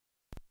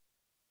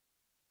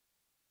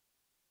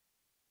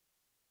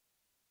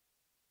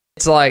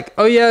 it's like,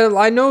 oh yeah,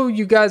 I know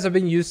you guys have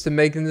been used to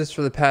making this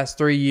for the past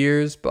 3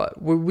 years,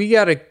 but we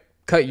got to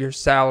cut your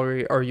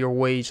salary or your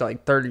wage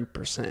like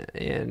 30%.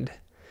 And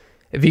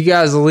if you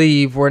guys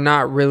leave, we're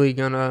not really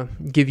going to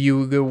give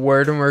you a good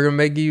word and we're going to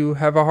make you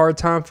have a hard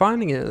time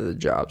finding another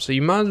job. So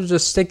you might as well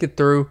just stick it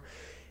through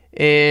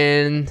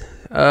and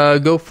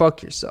go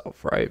fuck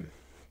yourself, right?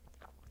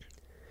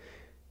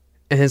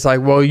 And it's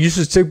like, well, you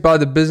should stick by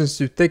the business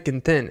through thick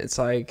and thin. It's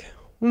like,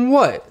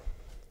 what?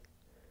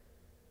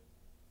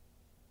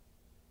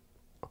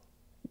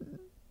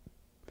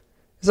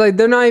 It's like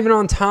they're not even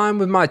on time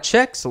with my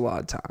checks a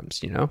lot of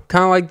times, you know?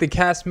 Kind of like the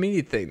cast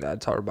media thing that I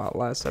talked about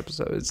last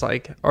episode. It's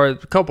like, or a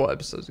couple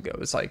episodes ago.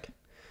 It's like,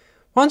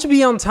 why don't you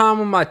be on time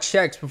with my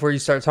checks before you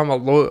start talking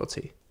about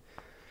loyalty?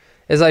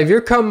 It's like, if you're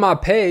cutting my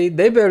pay,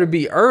 they better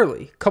be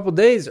early. A couple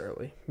days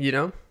early, you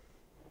know?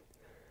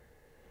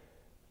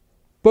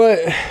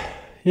 But,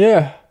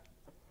 yeah.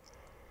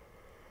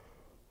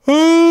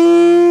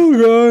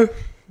 Oh,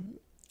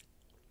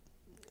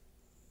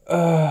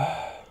 God.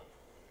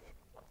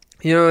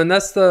 You know, and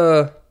that's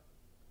kind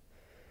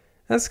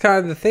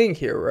of the thing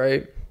here,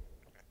 right?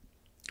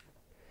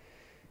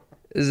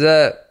 Is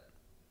that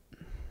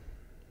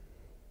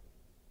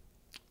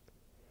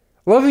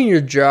loving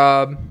your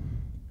job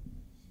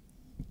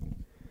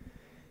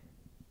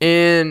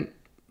and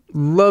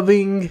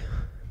loving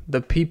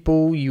the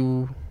people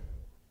you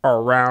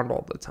are around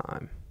all the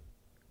time.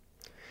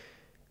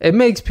 It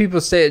makes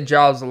people stay at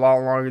jobs a lot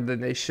longer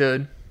than they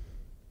should.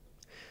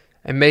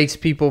 It makes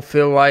people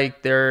feel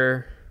like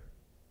they're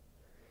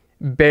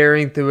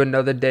bearing through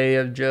another day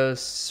of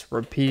just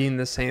repeating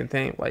the same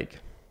thing. Like,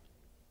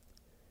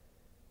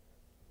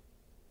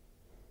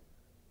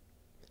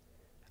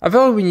 I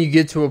feel like when you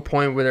get to a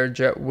point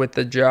with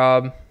the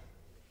job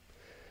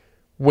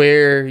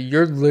where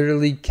you're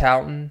literally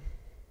counting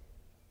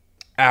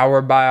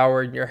hour by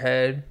hour in your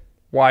head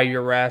while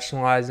you're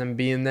rationalizing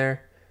being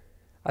there,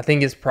 I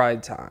think it's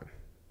pride time.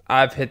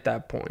 I've hit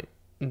that point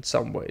in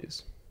some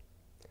ways.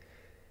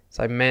 It's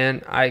like,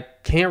 man, I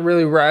can't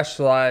really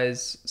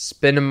rationalize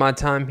spending my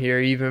time here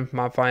even if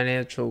my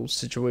financial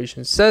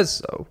situation says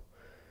so.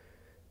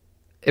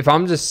 If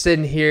I'm just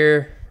sitting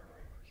here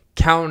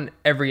counting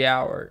every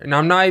hour, and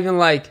I'm not even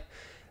like,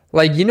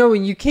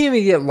 when you can't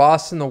even get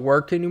lost in the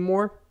work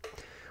anymore,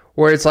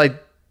 where it's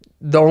like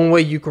the only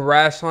way you can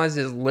rationalize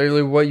is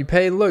literally what you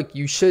pay. Look,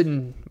 you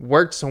shouldn't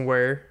work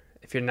somewhere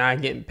if you're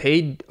not getting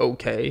paid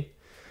okay.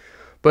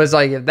 But it's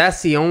like, if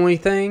that's the only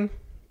thing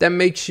that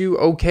makes you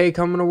okay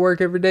coming to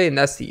work every day, and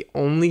that's the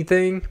only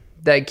thing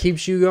that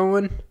keeps you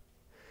going,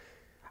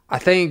 I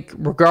think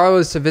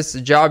regardless if it's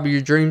the job of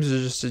your dreams or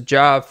just a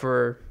job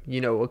for,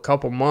 a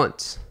couple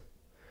months,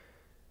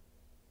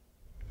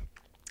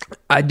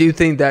 I do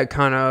think that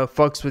kind of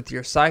fucks with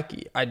your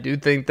psyche. I do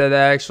think that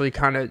actually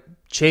kind of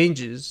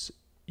changes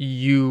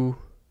you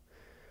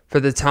for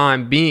the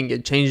time being.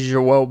 It changes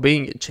your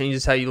well-being. It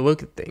changes how you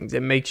look at things.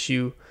 It makes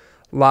you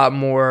a lot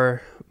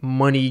more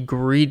money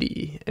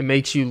greedy. It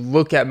makes you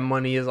look at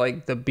money as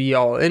like the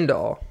be-all,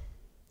 end-all.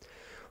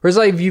 Whereas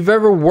like if you've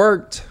ever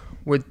worked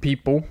with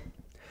people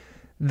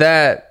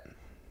that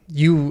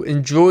you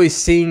enjoy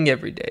seeing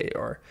every day,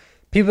 or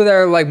people that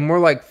are like more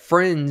like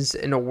friends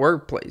in a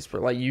workplace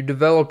where like you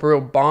develop a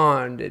real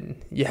bond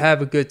and you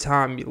have a good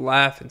time, you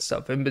laugh and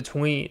stuff in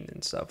between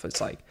and stuff.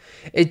 It's like,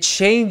 it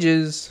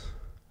changes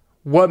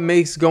what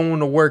makes going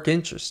to work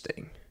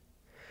interesting.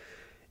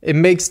 It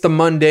makes the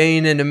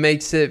mundane, and it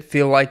makes it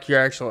feel like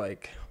you're actually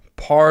like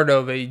part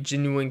of a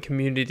genuine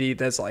community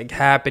that's like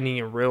happening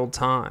in real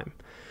time.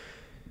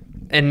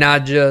 And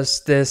not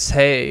just this,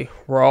 hey,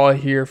 we're all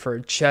here for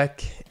a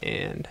check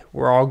and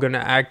we're all going to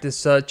act as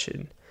such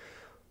and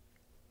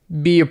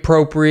be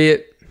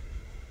appropriate,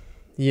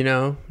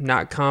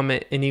 not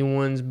comment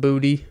anyone's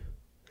booty.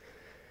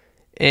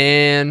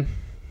 And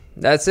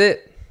that's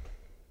it.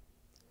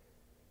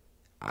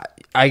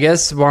 I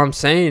guess what I'm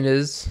saying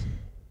is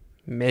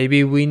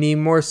maybe we need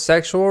more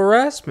sexual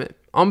harassment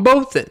on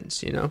both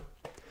ends,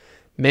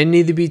 Men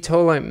need to be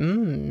told like,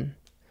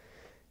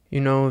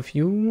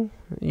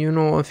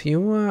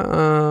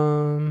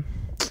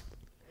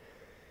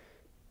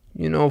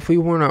 if we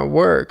weren't at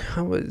work,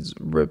 I would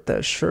rip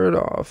that shirt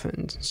off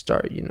and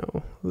start,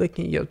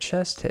 licking your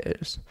chest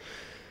hairs.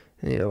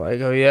 And you're like,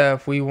 oh yeah,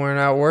 if we weren't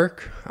at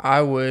work,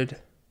 I would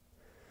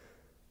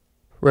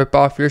rip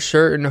off your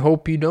shirt and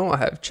hope you don't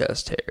have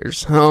chest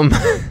hairs. I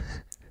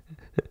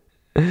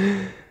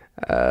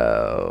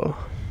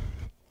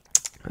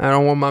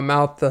don't want my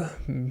mouth to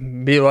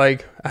be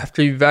like,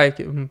 after you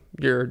vacuum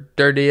your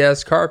dirty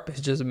ass carpet,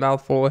 it's just a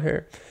mouthful of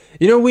hair.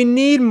 We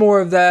need more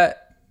of that.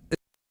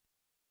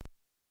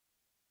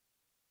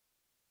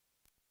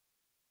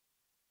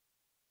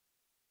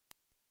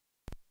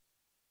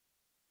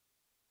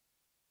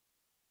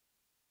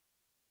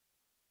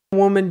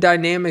 Woman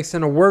dynamics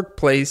in a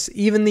workplace,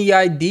 even the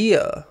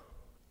idea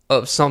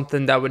of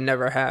something that would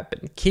never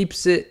happen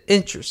keeps it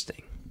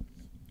interesting.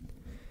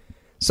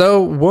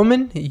 So,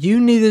 woman, you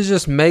need to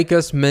just make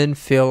us men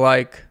feel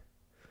like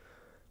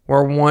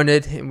we're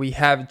wanted and we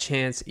have a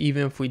chance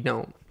even if we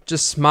don't.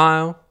 Just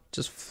smile,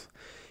 just,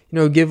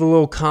 give a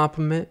little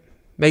compliment,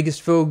 make us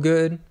feel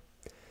good.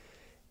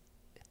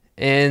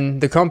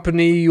 And the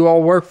company you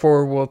all work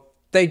for will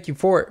thank you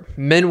for it.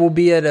 Men will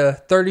be at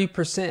a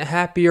 30%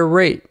 happier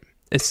rate.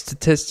 It's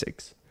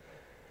statistics.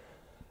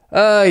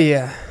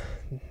 Yeah,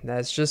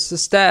 that's just the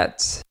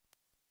stats.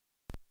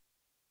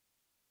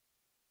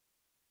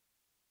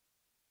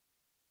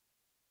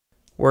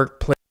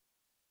 Workplace.